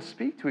people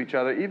speak to each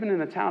other, even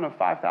in a town of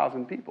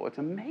 5,000 people. It's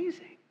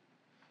amazing.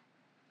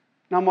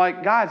 And I'm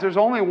like, guys, there's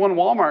only one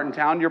Walmart in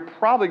town. You're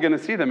probably going to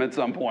see them at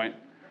some point,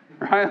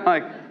 right?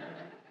 Like,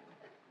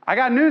 I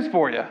got news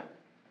for you.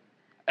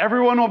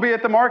 Everyone will be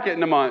at the market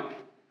in a month.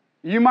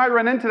 You might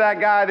run into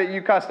that guy that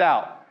you cussed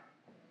out.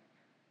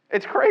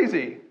 It's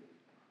crazy.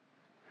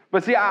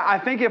 But see, I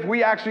think if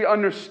we actually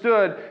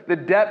understood the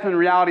depth and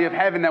reality of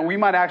heaven, that we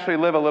might actually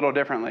live a little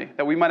differently,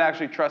 that we might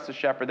actually trust the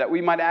shepherd, that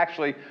we might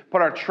actually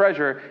put our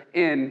treasure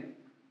in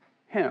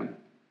him.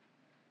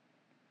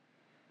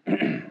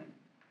 But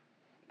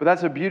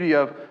that's the beauty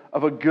of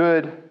a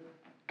good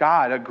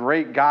God, a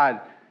great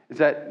God, is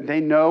that they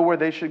know where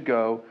they should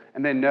go,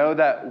 and they know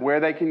that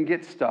where they can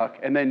get stuck,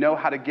 and they know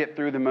how to get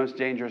through the most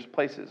dangerous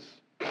places.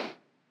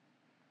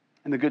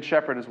 And the good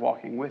shepherd is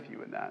walking with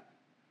you in that.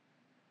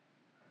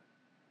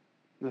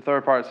 The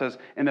third part says,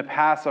 in the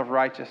paths of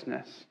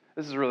righteousness.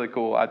 This is really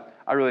cool.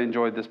 I really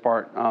enjoyed this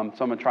part, so I'm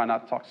going to try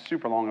not to talk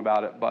super long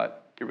about it,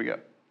 but here we go.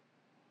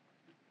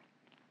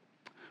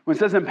 When it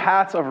says in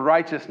paths of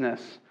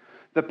righteousness,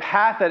 the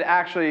path that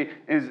actually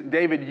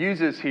David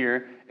uses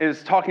here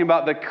is talking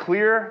about the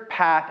clear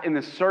path in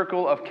the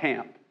circle of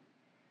camp.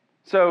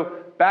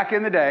 So back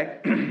in the day,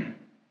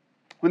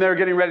 when they were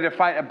getting ready to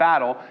fight a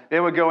battle,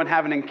 they would go and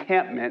have an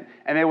encampment,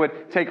 and they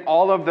would take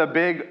all of the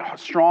big,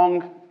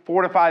 strong,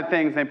 fortified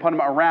things, they put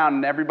them around,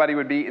 and everybody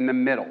would be in the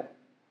middle,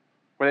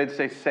 where they'd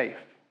stay safe,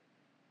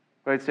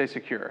 where they'd stay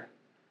secure.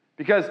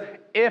 Because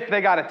if they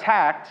got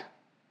attacked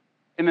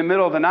in the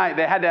middle of the night,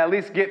 they had to at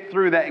least get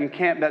through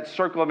that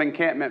circle of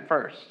encampment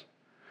first.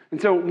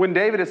 And so when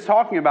David is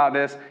talking about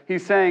this,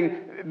 he's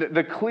saying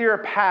the clear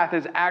path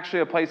is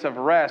actually a place of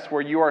rest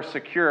where you are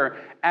secure,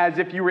 as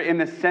if you were in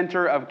the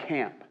center of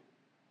camp.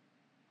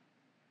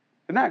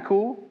 Isn't that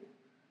cool?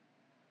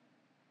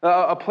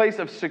 A place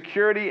of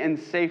security and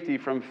safety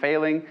from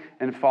failing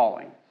and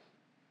falling.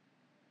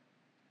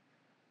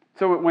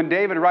 So when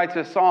David writes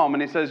this psalm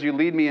and he says, you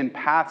lead me in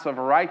paths of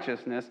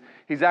righteousness,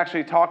 he's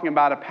actually talking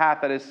about a path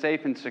that is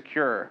safe and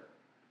secure,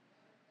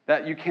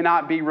 that you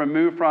cannot be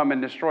removed from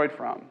and destroyed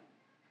from.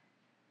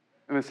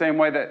 In the same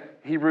way that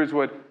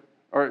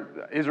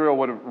Israel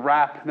would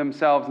wrap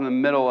themselves in the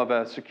middle of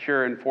a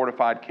secure and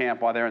fortified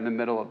camp while they're in the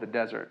middle of the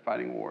desert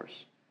fighting wars.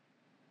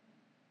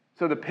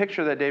 So the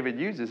picture that David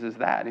uses is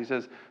that. He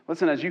says,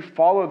 listen, as you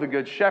follow the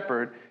good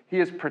shepherd, he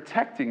is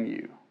protecting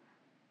you.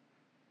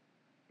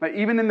 Like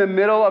even in the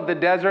middle of the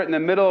desert, in the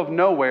middle of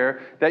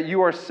nowhere, that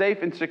you are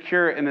safe and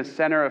secure in the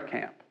center of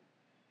camp.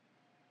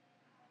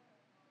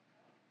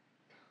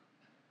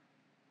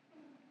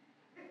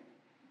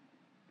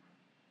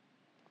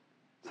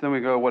 So then we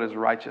go, what is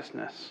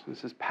righteousness?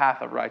 This is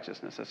path of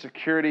righteousness, a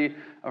security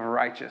of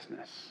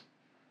righteousness.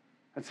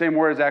 That same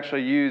word is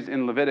actually used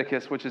in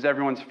Leviticus, which is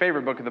everyone's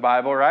favorite book of the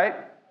Bible, right?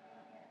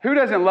 Who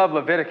doesn't love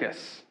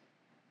Leviticus?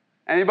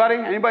 Anybody?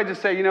 Anybody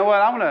just say, you know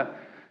what, I want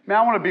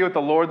to be with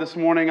the Lord this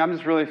morning. I'm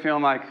just really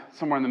feeling like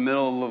somewhere in the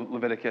middle of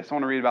Leviticus. I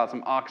want to read about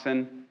some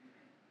oxen,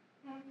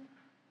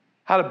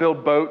 how to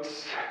build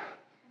boats,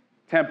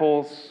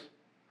 temples.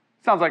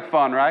 Sounds like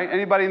fun, right?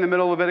 Anybody in the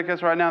middle of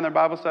Leviticus right now in their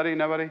Bible study?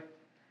 Nobody?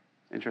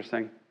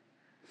 Interesting.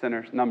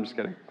 Sinners. No, I'm just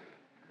kidding.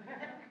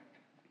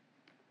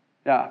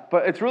 Yeah,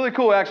 but it's really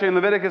cool, actually, in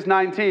Leviticus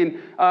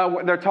 19,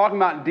 they're talking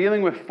about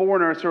dealing with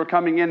foreigners who are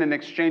coming in and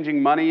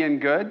exchanging money and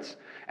goods,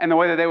 and the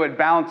way that they would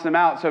balance them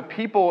out. So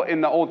people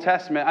in the Old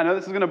Testament, I know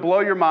this is going to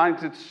blow your mind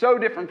because it's so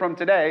different from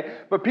today,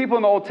 but people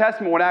in the Old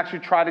Testament would actually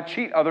try to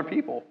cheat other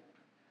people.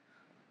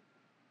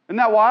 Isn't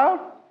that wild?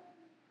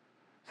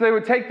 So they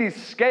would take these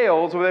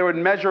scales where they would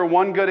measure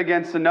one good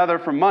against another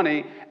for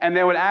money, and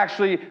they would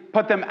actually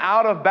put them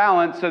out of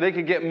balance so they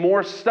could get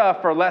more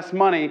stuff for less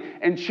money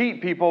and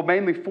cheat people,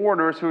 mainly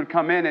foreigners who would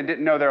come in and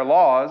didn't know their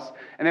laws,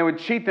 and they would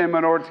cheat them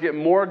in order to get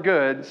more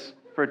goods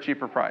for a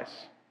cheaper price.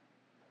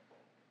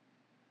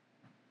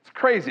 It's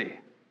crazy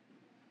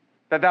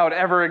that would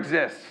ever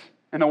exist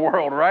in the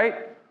world,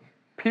 right?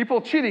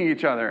 People cheating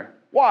each other.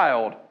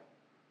 Wild.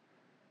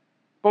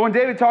 But when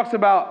David talks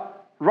about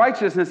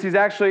righteousness,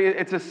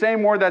 it's the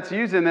same word that's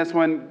used in this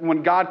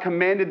when God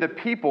commanded the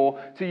people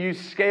to use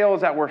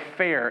scales that were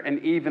fair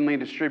and evenly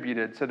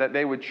distributed so that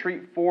they would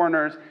treat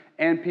foreigners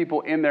and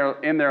people in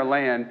their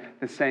land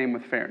the same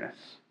with fairness.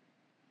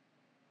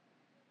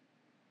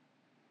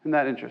 Isn't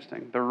that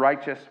interesting? The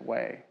righteous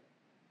way.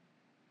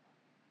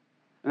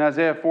 In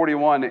Isaiah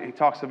 41, he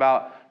talks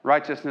about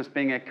righteousness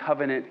being a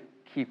covenant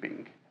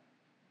keeping.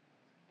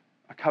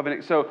 A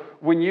covenant. So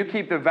when you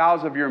keep the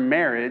vows of your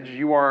marriage,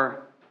 you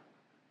are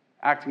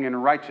acting in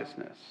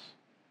righteousness.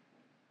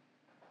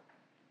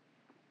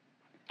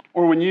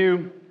 Or when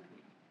you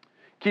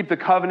keep the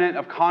covenant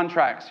of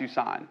contracts you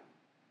sign,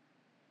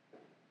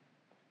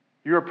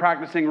 you are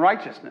practicing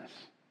righteousness.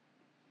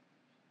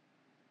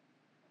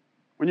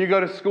 When you go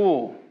to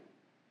school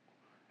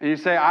and you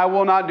say, I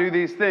will not do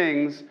these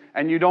things,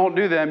 and you don't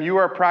do them, you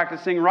are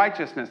practicing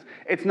righteousness.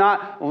 It's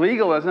not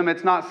legalism,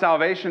 it's not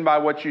salvation by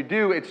what you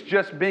do, it's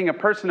just being a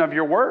person of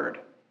your word.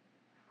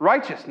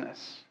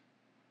 Righteousness.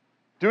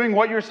 Doing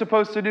what you're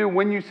supposed to do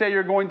when you say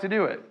you're going to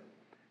do it.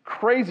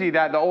 Crazy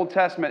that the Old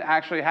Testament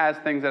actually has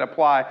things that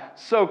apply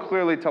so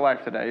clearly to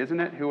life today, isn't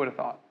it? Who would have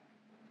thought?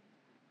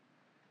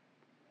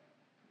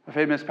 A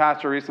famous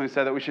pastor recently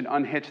said that we should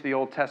unhitch the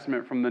Old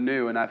Testament from the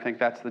New, and I think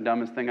that's the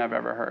dumbest thing I've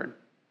ever heard.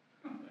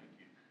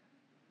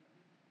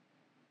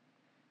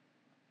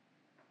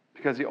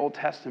 Because the Old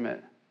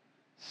Testament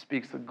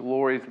speaks the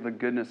glories of the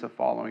goodness of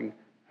following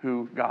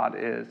who God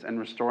is and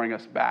restoring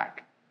us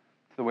back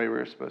to the way we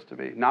were supposed to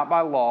be. Not by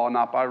law,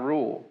 not by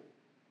rule,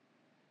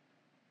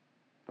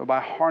 but by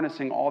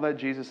harnessing all that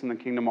Jesus and the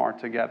kingdom are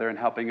together and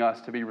helping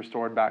us to be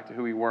restored back to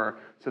who we were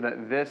so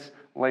that this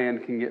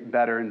land can get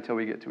better until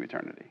we get to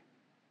eternity.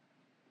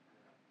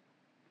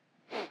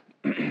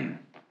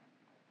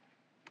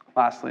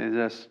 Lastly, is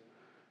this.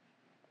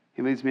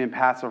 He leads me in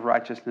paths of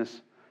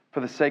righteousness for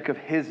the sake of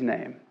his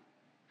name.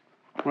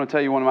 I want to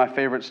tell you one of my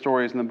favorite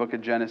stories in the book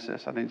of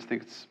Genesis. I think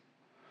it's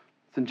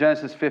in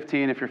Genesis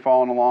 15 if you're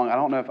following along. I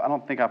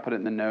don't think I put it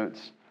in the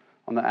notes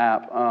on the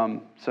app.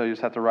 So you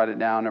just have to write it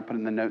down or put it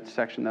in the notes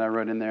section that I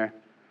wrote in there.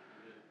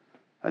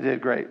 I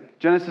did great.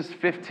 Genesis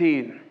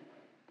 15,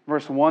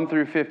 verse 1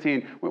 through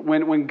 15.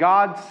 When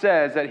God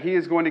says that he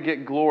is going to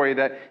get glory,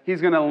 that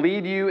he's going to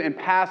lead you in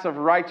paths of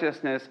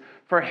righteousness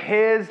for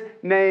his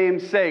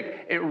name's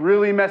sake, it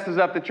really messes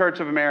up the Church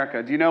of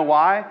America. Do you know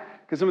why?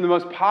 Because some of the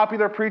most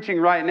popular preaching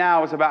right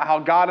now is about how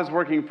God is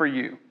working for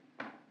you.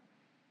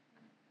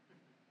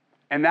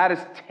 And that is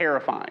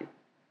terrifying.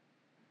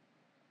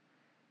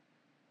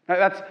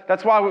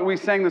 That's why we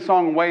sang the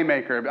song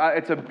Waymaker.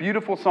 It's a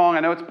beautiful song. I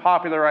know it's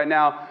popular right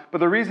now. But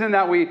the reason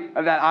that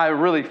I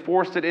really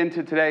forced it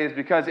into today is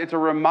because it's a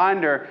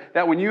reminder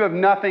that when you have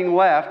nothing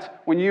left,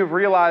 when you've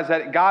realized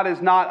that God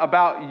is not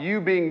about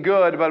you being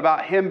good, but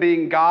about him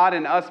being God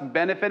and us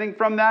benefiting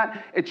from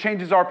that, it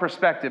changes our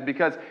perspective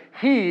because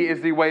he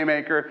is the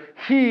Waymaker.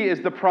 He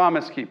is the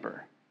promise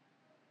keeper.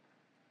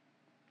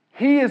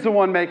 He is the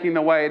one making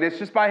the way. And it's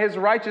just by his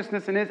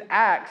righteousness and his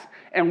acts.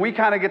 And we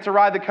kind of get to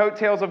ride the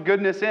coattails of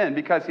goodness in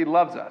because he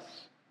loves us.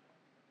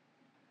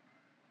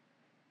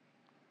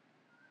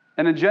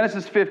 And in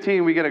Genesis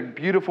 15, we get a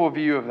beautiful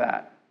view of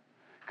that.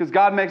 Because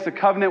God makes a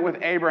covenant with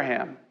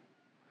Abraham.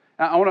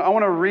 Now, I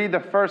want to read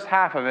the first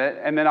half of it,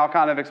 and then I'll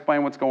kind of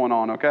explain what's going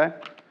on, okay?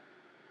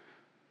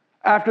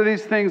 After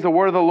these things, the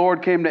word of the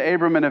Lord came to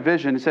Abram in a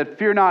vision. He said,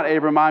 "Fear not,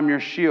 Abram, I am your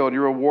shield.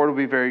 Your reward will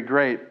be very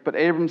great." But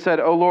Abram said,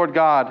 "O Lord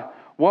God,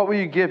 what will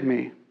you give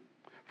me?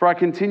 For I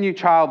continue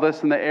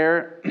childless, and the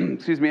heir, and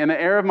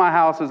the heir of my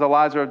house is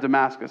Eliezer of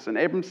Damascus." And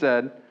Abram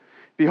said,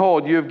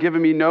 "Behold, you have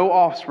given me no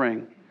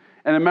offspring,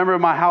 and a member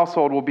of my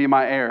household will be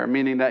my heir,"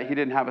 meaning that he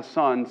didn't have a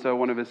son, so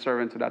one of his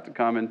servants would have to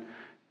come and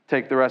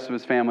take the rest of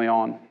his family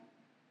on.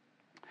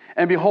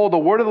 "And behold, the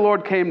word of the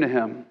Lord came to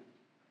him.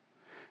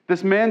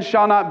 This man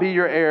shall not be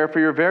your heir, for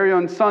your very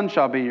own son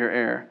shall be your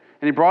heir."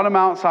 And he brought him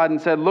outside and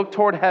said, "Look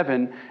toward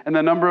heaven and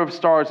the number of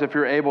stars, if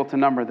you're able to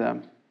number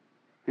them."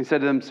 He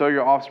said to them, "So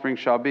your offspring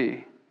shall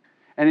be."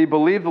 And he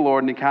believed the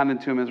Lord, and he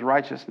counted to him his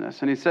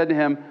righteousness. And he said to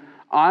him,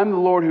 "I am the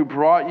Lord who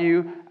brought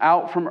you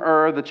out from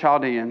Ur of the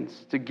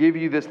Chaldeans to give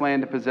you this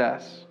land to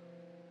possess."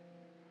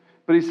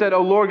 But he said,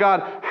 "O Lord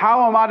God,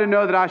 how am I to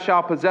know that I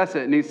shall possess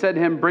it?" And he said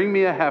to him, "Bring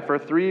me a heifer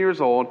 3 years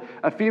old,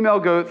 a female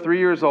goat 3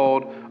 years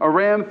old, a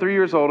ram 3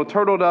 years old, a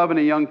turtle dove, and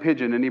a young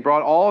pigeon." And he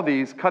brought all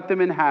these, cut them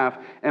in half,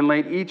 and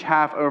laid each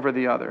half over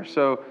the other.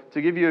 So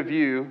to give you a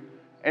view,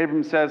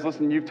 Abram says,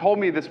 "Listen, you've told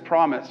me this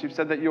promise. You've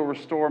said that you'll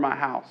restore my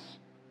house.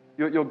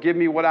 You'll give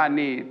me what I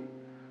need,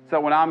 so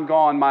that when I'm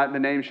gone, the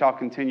name shall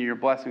continue, your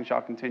blessing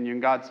shall continue."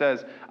 And God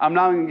says, "I'm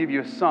not going to give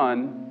you a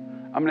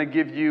son. I'm going to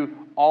give you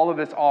all of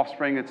this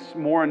offspring. It's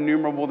more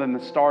innumerable than the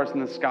stars in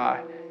the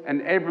sky."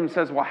 And Abram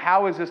says, "Well,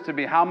 how is this to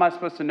be? How am I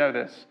supposed to know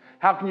this?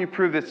 How can you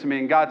prove this to me?"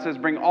 And God says,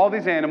 "Bring all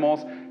these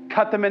animals,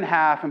 cut them in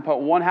half, and put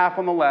one half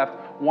on the left,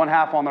 one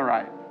half on the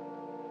right."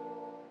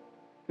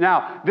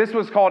 Now, this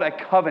was called a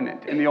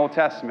covenant in the Old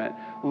Testament.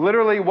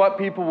 Literally, what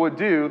people would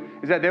do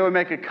is that they would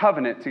make a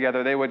covenant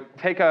together. They would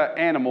take an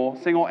animal,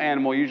 single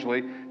animal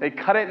usually, they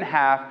cut it in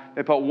half,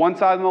 they put one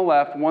side on the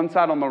left, one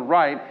side on the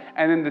right,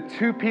 and then the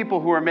two people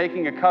who are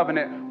making a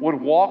covenant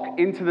would walk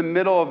into the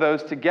middle of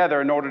those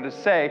together in order to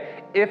say,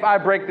 "If I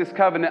break this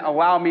covenant,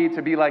 allow me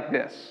to be like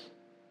this."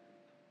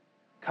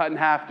 Cut in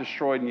half,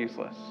 destroyed, and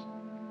useless.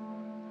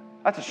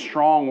 That's a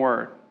strong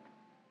word.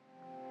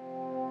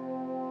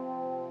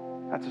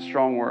 That's a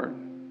strong word.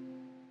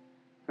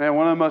 Man,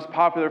 one of the most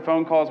popular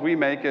phone calls we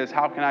make is,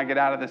 "How can I get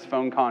out of this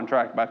phone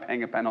contract by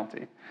paying a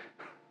penalty?"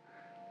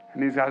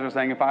 And these guys are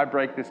saying, "If I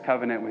break this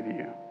covenant with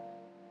you,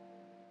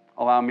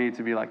 allow me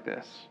to be like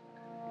this."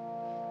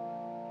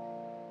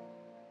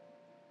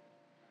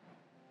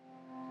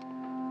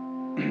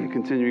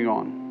 Continuing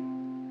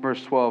on,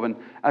 verse 12, "And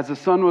as the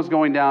sun was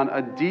going down,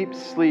 a deep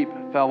sleep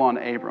fell on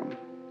Abram.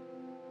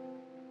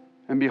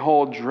 And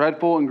behold,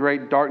 dreadful and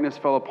great darkness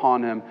fell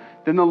upon him.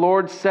 Then the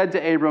Lord said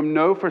to Abram,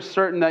 know for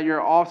certain that your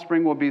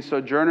offspring will be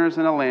sojourners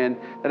in a land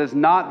that is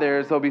not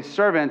theirs. They'll be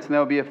servants, and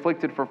they'll be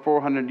afflicted for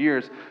 400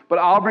 years. But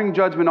I'll bring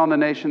judgment on the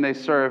nation they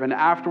serve, and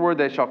afterward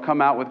they shall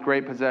come out with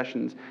great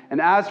possessions.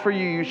 And as for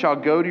you, you shall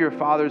go to your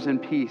fathers in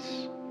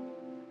peace.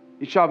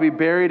 You shall be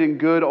buried in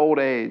good old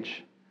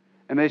age.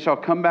 And they shall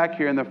come back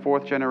here in the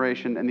 4th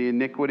generation, and the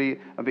iniquity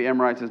of the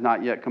Amorites is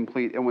not yet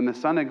complete." And when the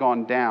sun had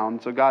gone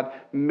down, so God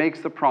makes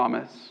the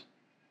promise.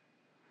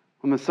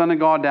 When the sun had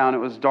gone down, it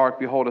was dark.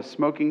 Behold, a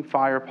smoking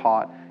fire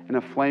pot and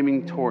a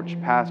flaming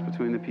torch passed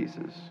between the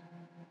pieces.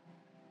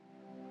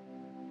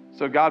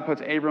 So God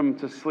puts Abram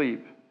to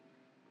sleep,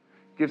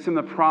 gives him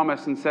the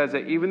promise, and says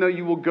that even though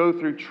you will go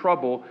through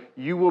trouble,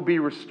 you will be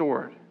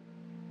restored.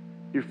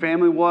 Your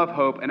family will have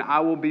hope, and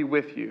I will be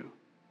with you.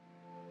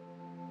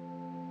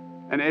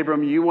 And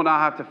Abram, you will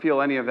not have to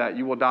feel any of that.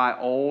 You will die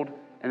old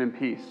and in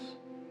peace.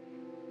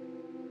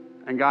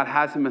 And God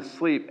has him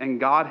asleep,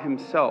 and God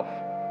himself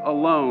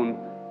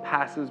alone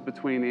passes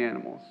between the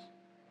animals.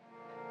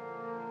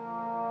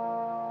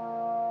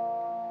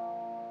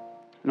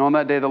 And on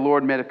that day, the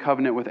Lord made a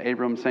covenant with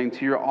Abram, saying,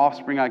 "To your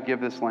offspring I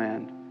give this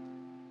land."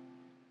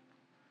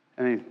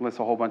 And he lists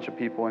a whole bunch of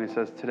people, and he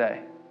says, "Today,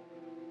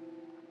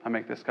 I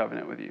make this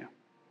covenant with you."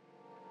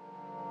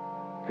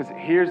 Because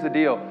here's the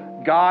deal.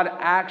 God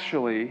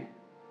actually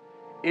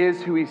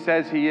is who he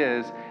says he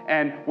is.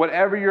 And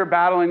whatever you're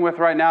battling with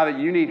right now that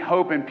you need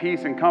hope and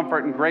peace and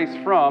comfort and grace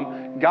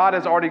from, God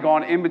has already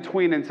gone in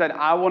between and said,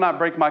 "I will not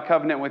break my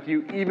covenant with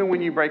you even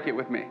when you break it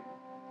with me."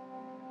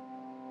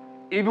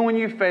 Even when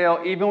you fail,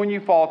 even when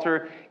you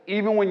falter,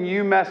 even when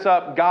you mess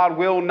up, God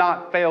will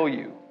not fail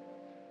you.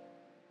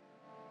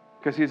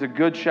 Because he's a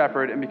good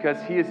shepherd and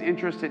because he is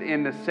interested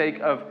in the sake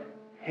of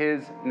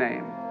his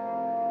name.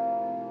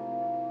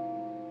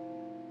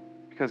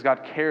 Because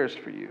God cares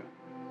for you.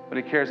 But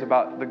he cares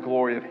about the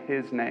glory of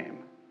his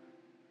name.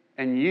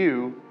 And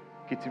you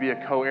get to be a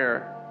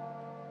co-heir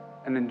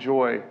and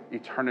enjoy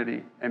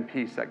eternity and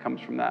peace that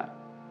comes from that.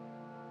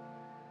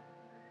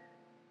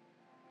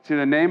 See,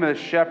 the name of the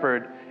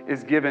shepherd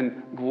is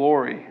given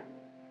glory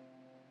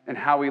in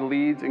how he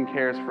leads and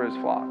cares for his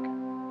flock.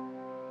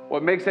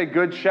 What makes a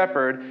good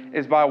shepherd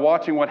is by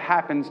watching what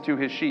happens to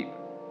his sheep.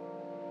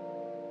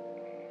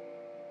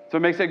 So it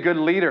makes a good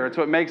leader. It's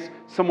what makes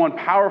someone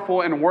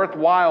powerful and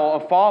worthwhile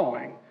of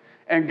following.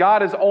 And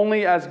God is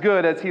only as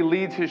good as he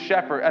leads his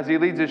shepherd, as he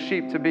leads his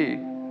sheep to be.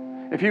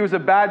 If he was a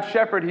bad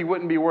shepherd, he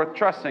wouldn't be worth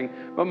trusting.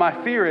 But my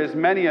fear is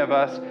many of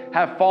us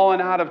have fallen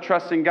out of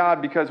trusting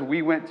God because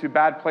we went to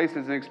bad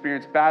places and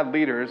experienced bad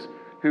leaders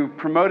who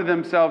promoted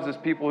themselves as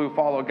people who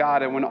follow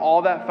God. And when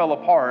all that fell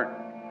apart,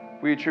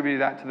 we attributed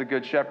that to the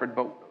good shepherd.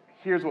 But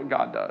here's what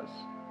God does.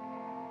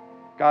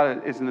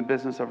 God is in the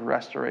business of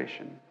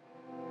restoration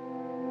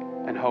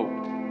and hope.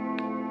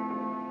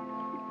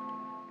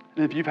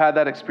 And if you've had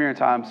that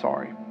experience, I'm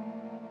sorry.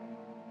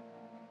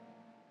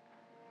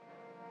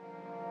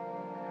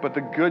 But the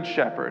good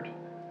shepherd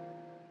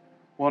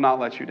will not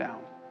let you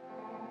down.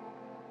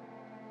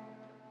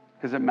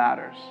 Because it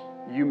matters.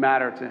 You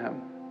matter to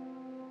him.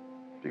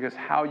 Because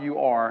how you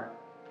are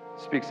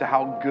speaks to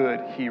how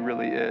good he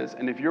really is.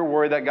 And if you're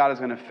worried that God is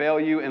going to fail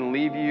you and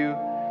leave you,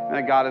 and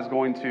that God is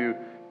going to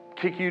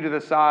kick you to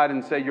the side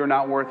and say you're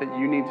not worth it,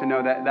 you need to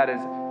know that that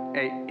is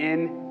an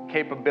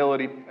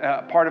incapability,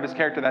 part of his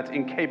character that's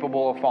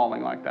incapable of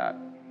falling like that.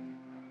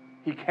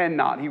 He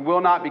cannot. He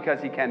will not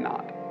because he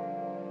cannot.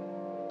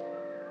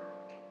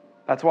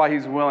 That's why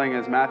he's willing,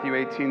 as Matthew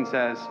 18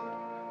 says,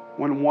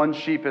 when one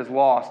sheep is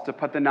lost, to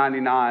put the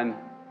 99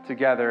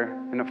 together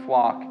in a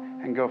flock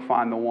and go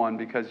find the one,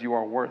 because you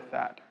are worth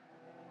that.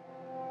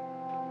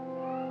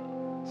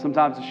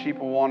 Sometimes the sheep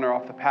will wander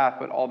off the path,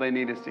 but all they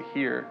need is to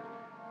hear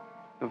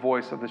the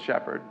voice of the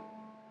shepherd,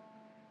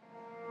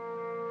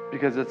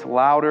 because it's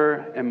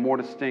louder and more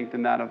distinct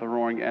than that of the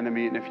roaring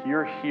enemy. And if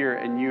you're here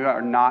and you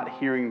are not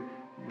hearing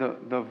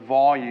the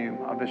volume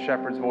of the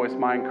shepherd's voice,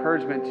 my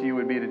encouragement to you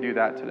would be to do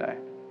that today.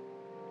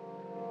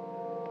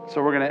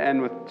 So we're going to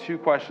end with two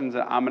questions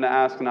that I'm going to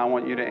ask, and I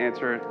want you to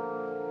answer it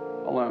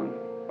alone,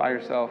 by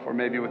yourself, or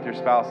maybe with your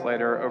spouse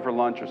later, over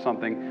lunch or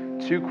something.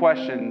 Two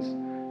questions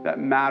that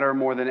matter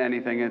more than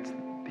anything.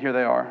 Here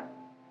they are.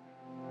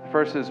 The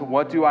first is,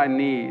 what do I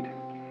need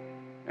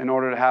in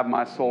order to have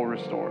my soul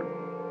restored?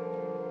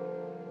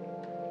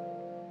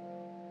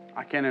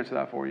 I can't answer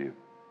that for you.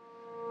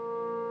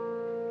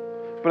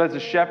 But as a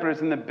shepherd is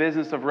in the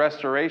business of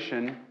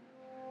restoration,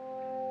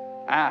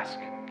 ask.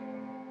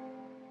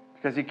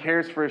 Because he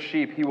cares for his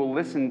sheep. He will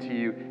listen to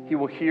you. He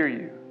will hear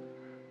you.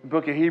 The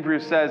book of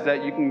Hebrews says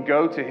that you can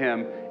go to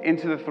him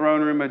into the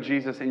throne room of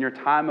Jesus in your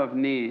time of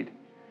need,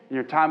 in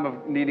your time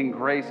of needing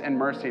grace and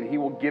mercy, and he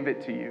will give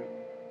it to you.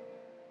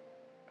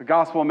 The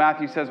Gospel of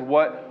Matthew says,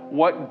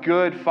 what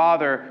good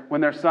father, when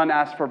their son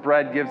asks for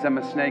bread, gives them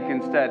a snake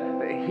instead?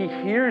 He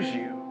hears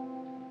you.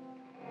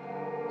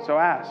 So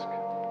ask.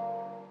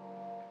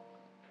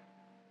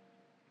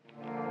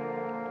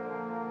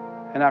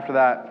 And after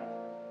that,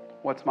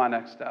 what's my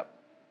next step?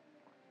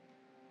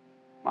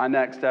 My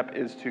next step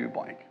is to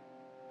blank.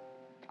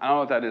 I don't know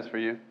what that is for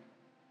you.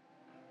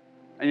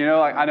 And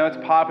I know it's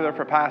popular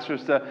for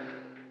pastors to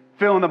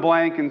fill in the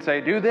blank and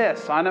say, do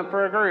this, sign up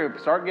for a group,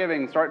 start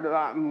giving,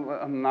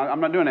 I'm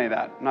not doing any of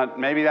that.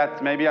 Maybe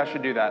I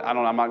should do that. I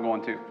don't know, I'm not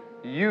going to.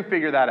 You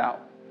figure that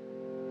out.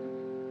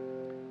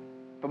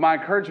 But my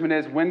encouragement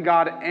is, when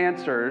God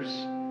answers,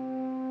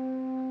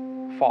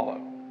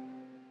 follow.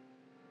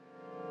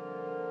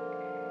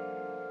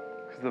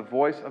 Because the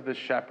voice of the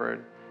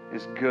shepherd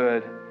is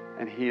good,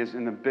 and he is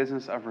in the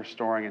business of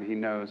restoring, and he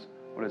knows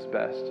what is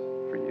best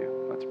for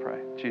you. Let's pray.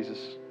 Jesus,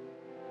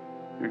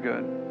 you're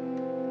good.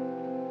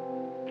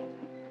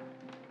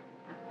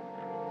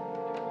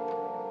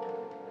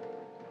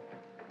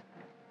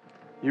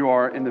 You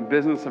are in the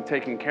business of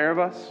taking care of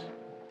us.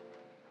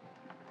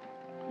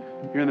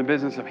 You're in the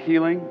business of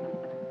healing.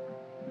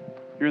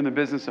 You're in the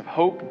business of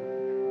hope.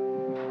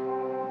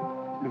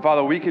 And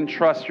Father, we can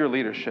trust your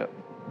leadership.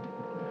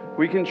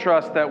 We can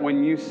trust that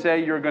when you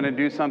say you're going to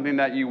do something,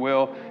 that you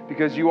will,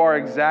 because you are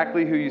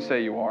exactly who you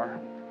say you are.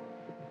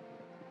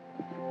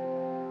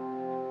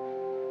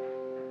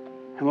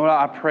 And Lord,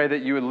 I pray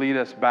that you would lead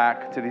us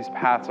back to these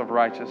paths of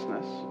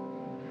righteousness.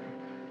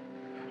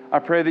 I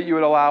pray that you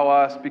would allow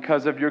us,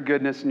 because of your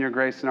goodness and your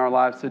grace in our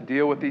lives, to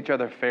deal with each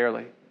other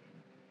fairly.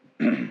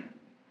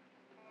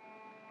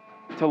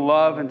 To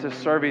love and to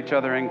serve each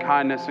other in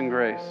kindness and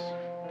grace.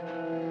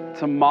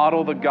 To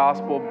model the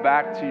gospel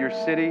back to your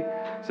city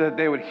so that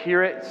they would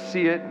hear it,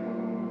 see it,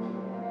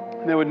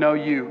 and they would know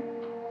you.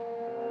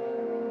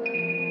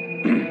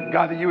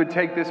 God, that you would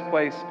take this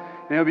place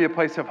and it would be a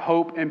place of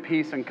hope and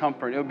peace and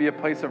comfort. It would be a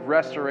place of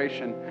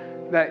restoration.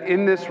 That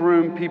in this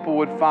room, people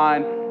would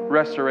find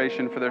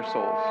restoration for their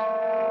souls.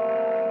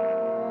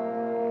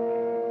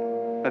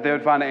 That they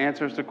would find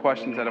answers to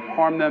questions that have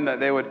harmed them. That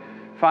they would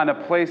find a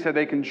place that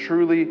they can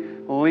truly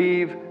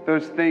leave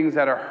those things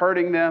that are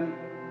hurting them,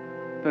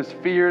 those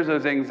fears,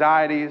 those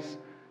anxieties.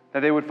 That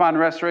they would find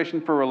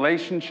restoration for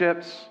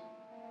relationships.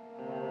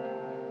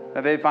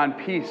 That they'd find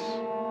peace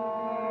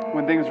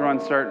when things are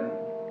uncertain.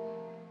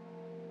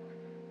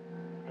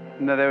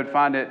 And that they would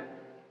find it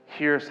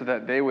here so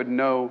that they would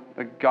know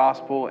the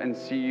gospel and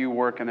see you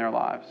work in their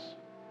lives.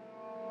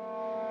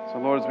 So,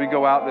 Lord, as we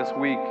go out this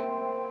week,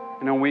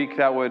 in a week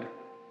that would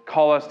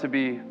call us to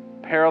be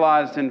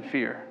paralyzed in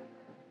fear,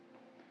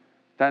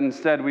 that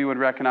instead we would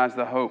recognize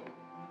the hope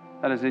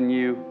that is in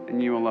you and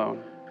you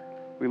alone.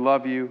 We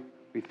love you.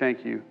 We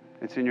thank you.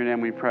 It's in your name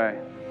we pray.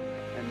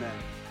 Amen.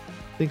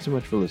 Thanks so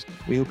much for listening.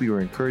 We hope you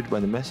were encouraged by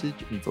the message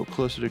and you feel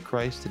closer to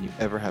Christ than you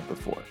ever have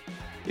before.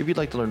 If you'd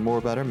like to learn more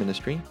about our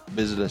ministry,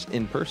 visit us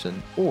in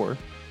person, or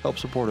help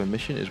support our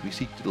mission as we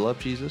seek to love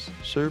Jesus,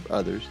 serve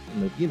others,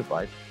 and live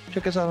unified,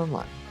 check us out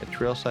online at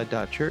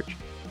trailside.church,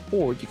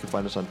 or you can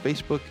find us on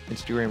Facebook,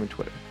 Instagram, and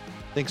Twitter.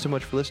 Thanks so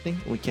much for listening,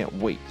 and we can't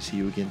wait to see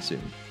you again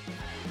soon.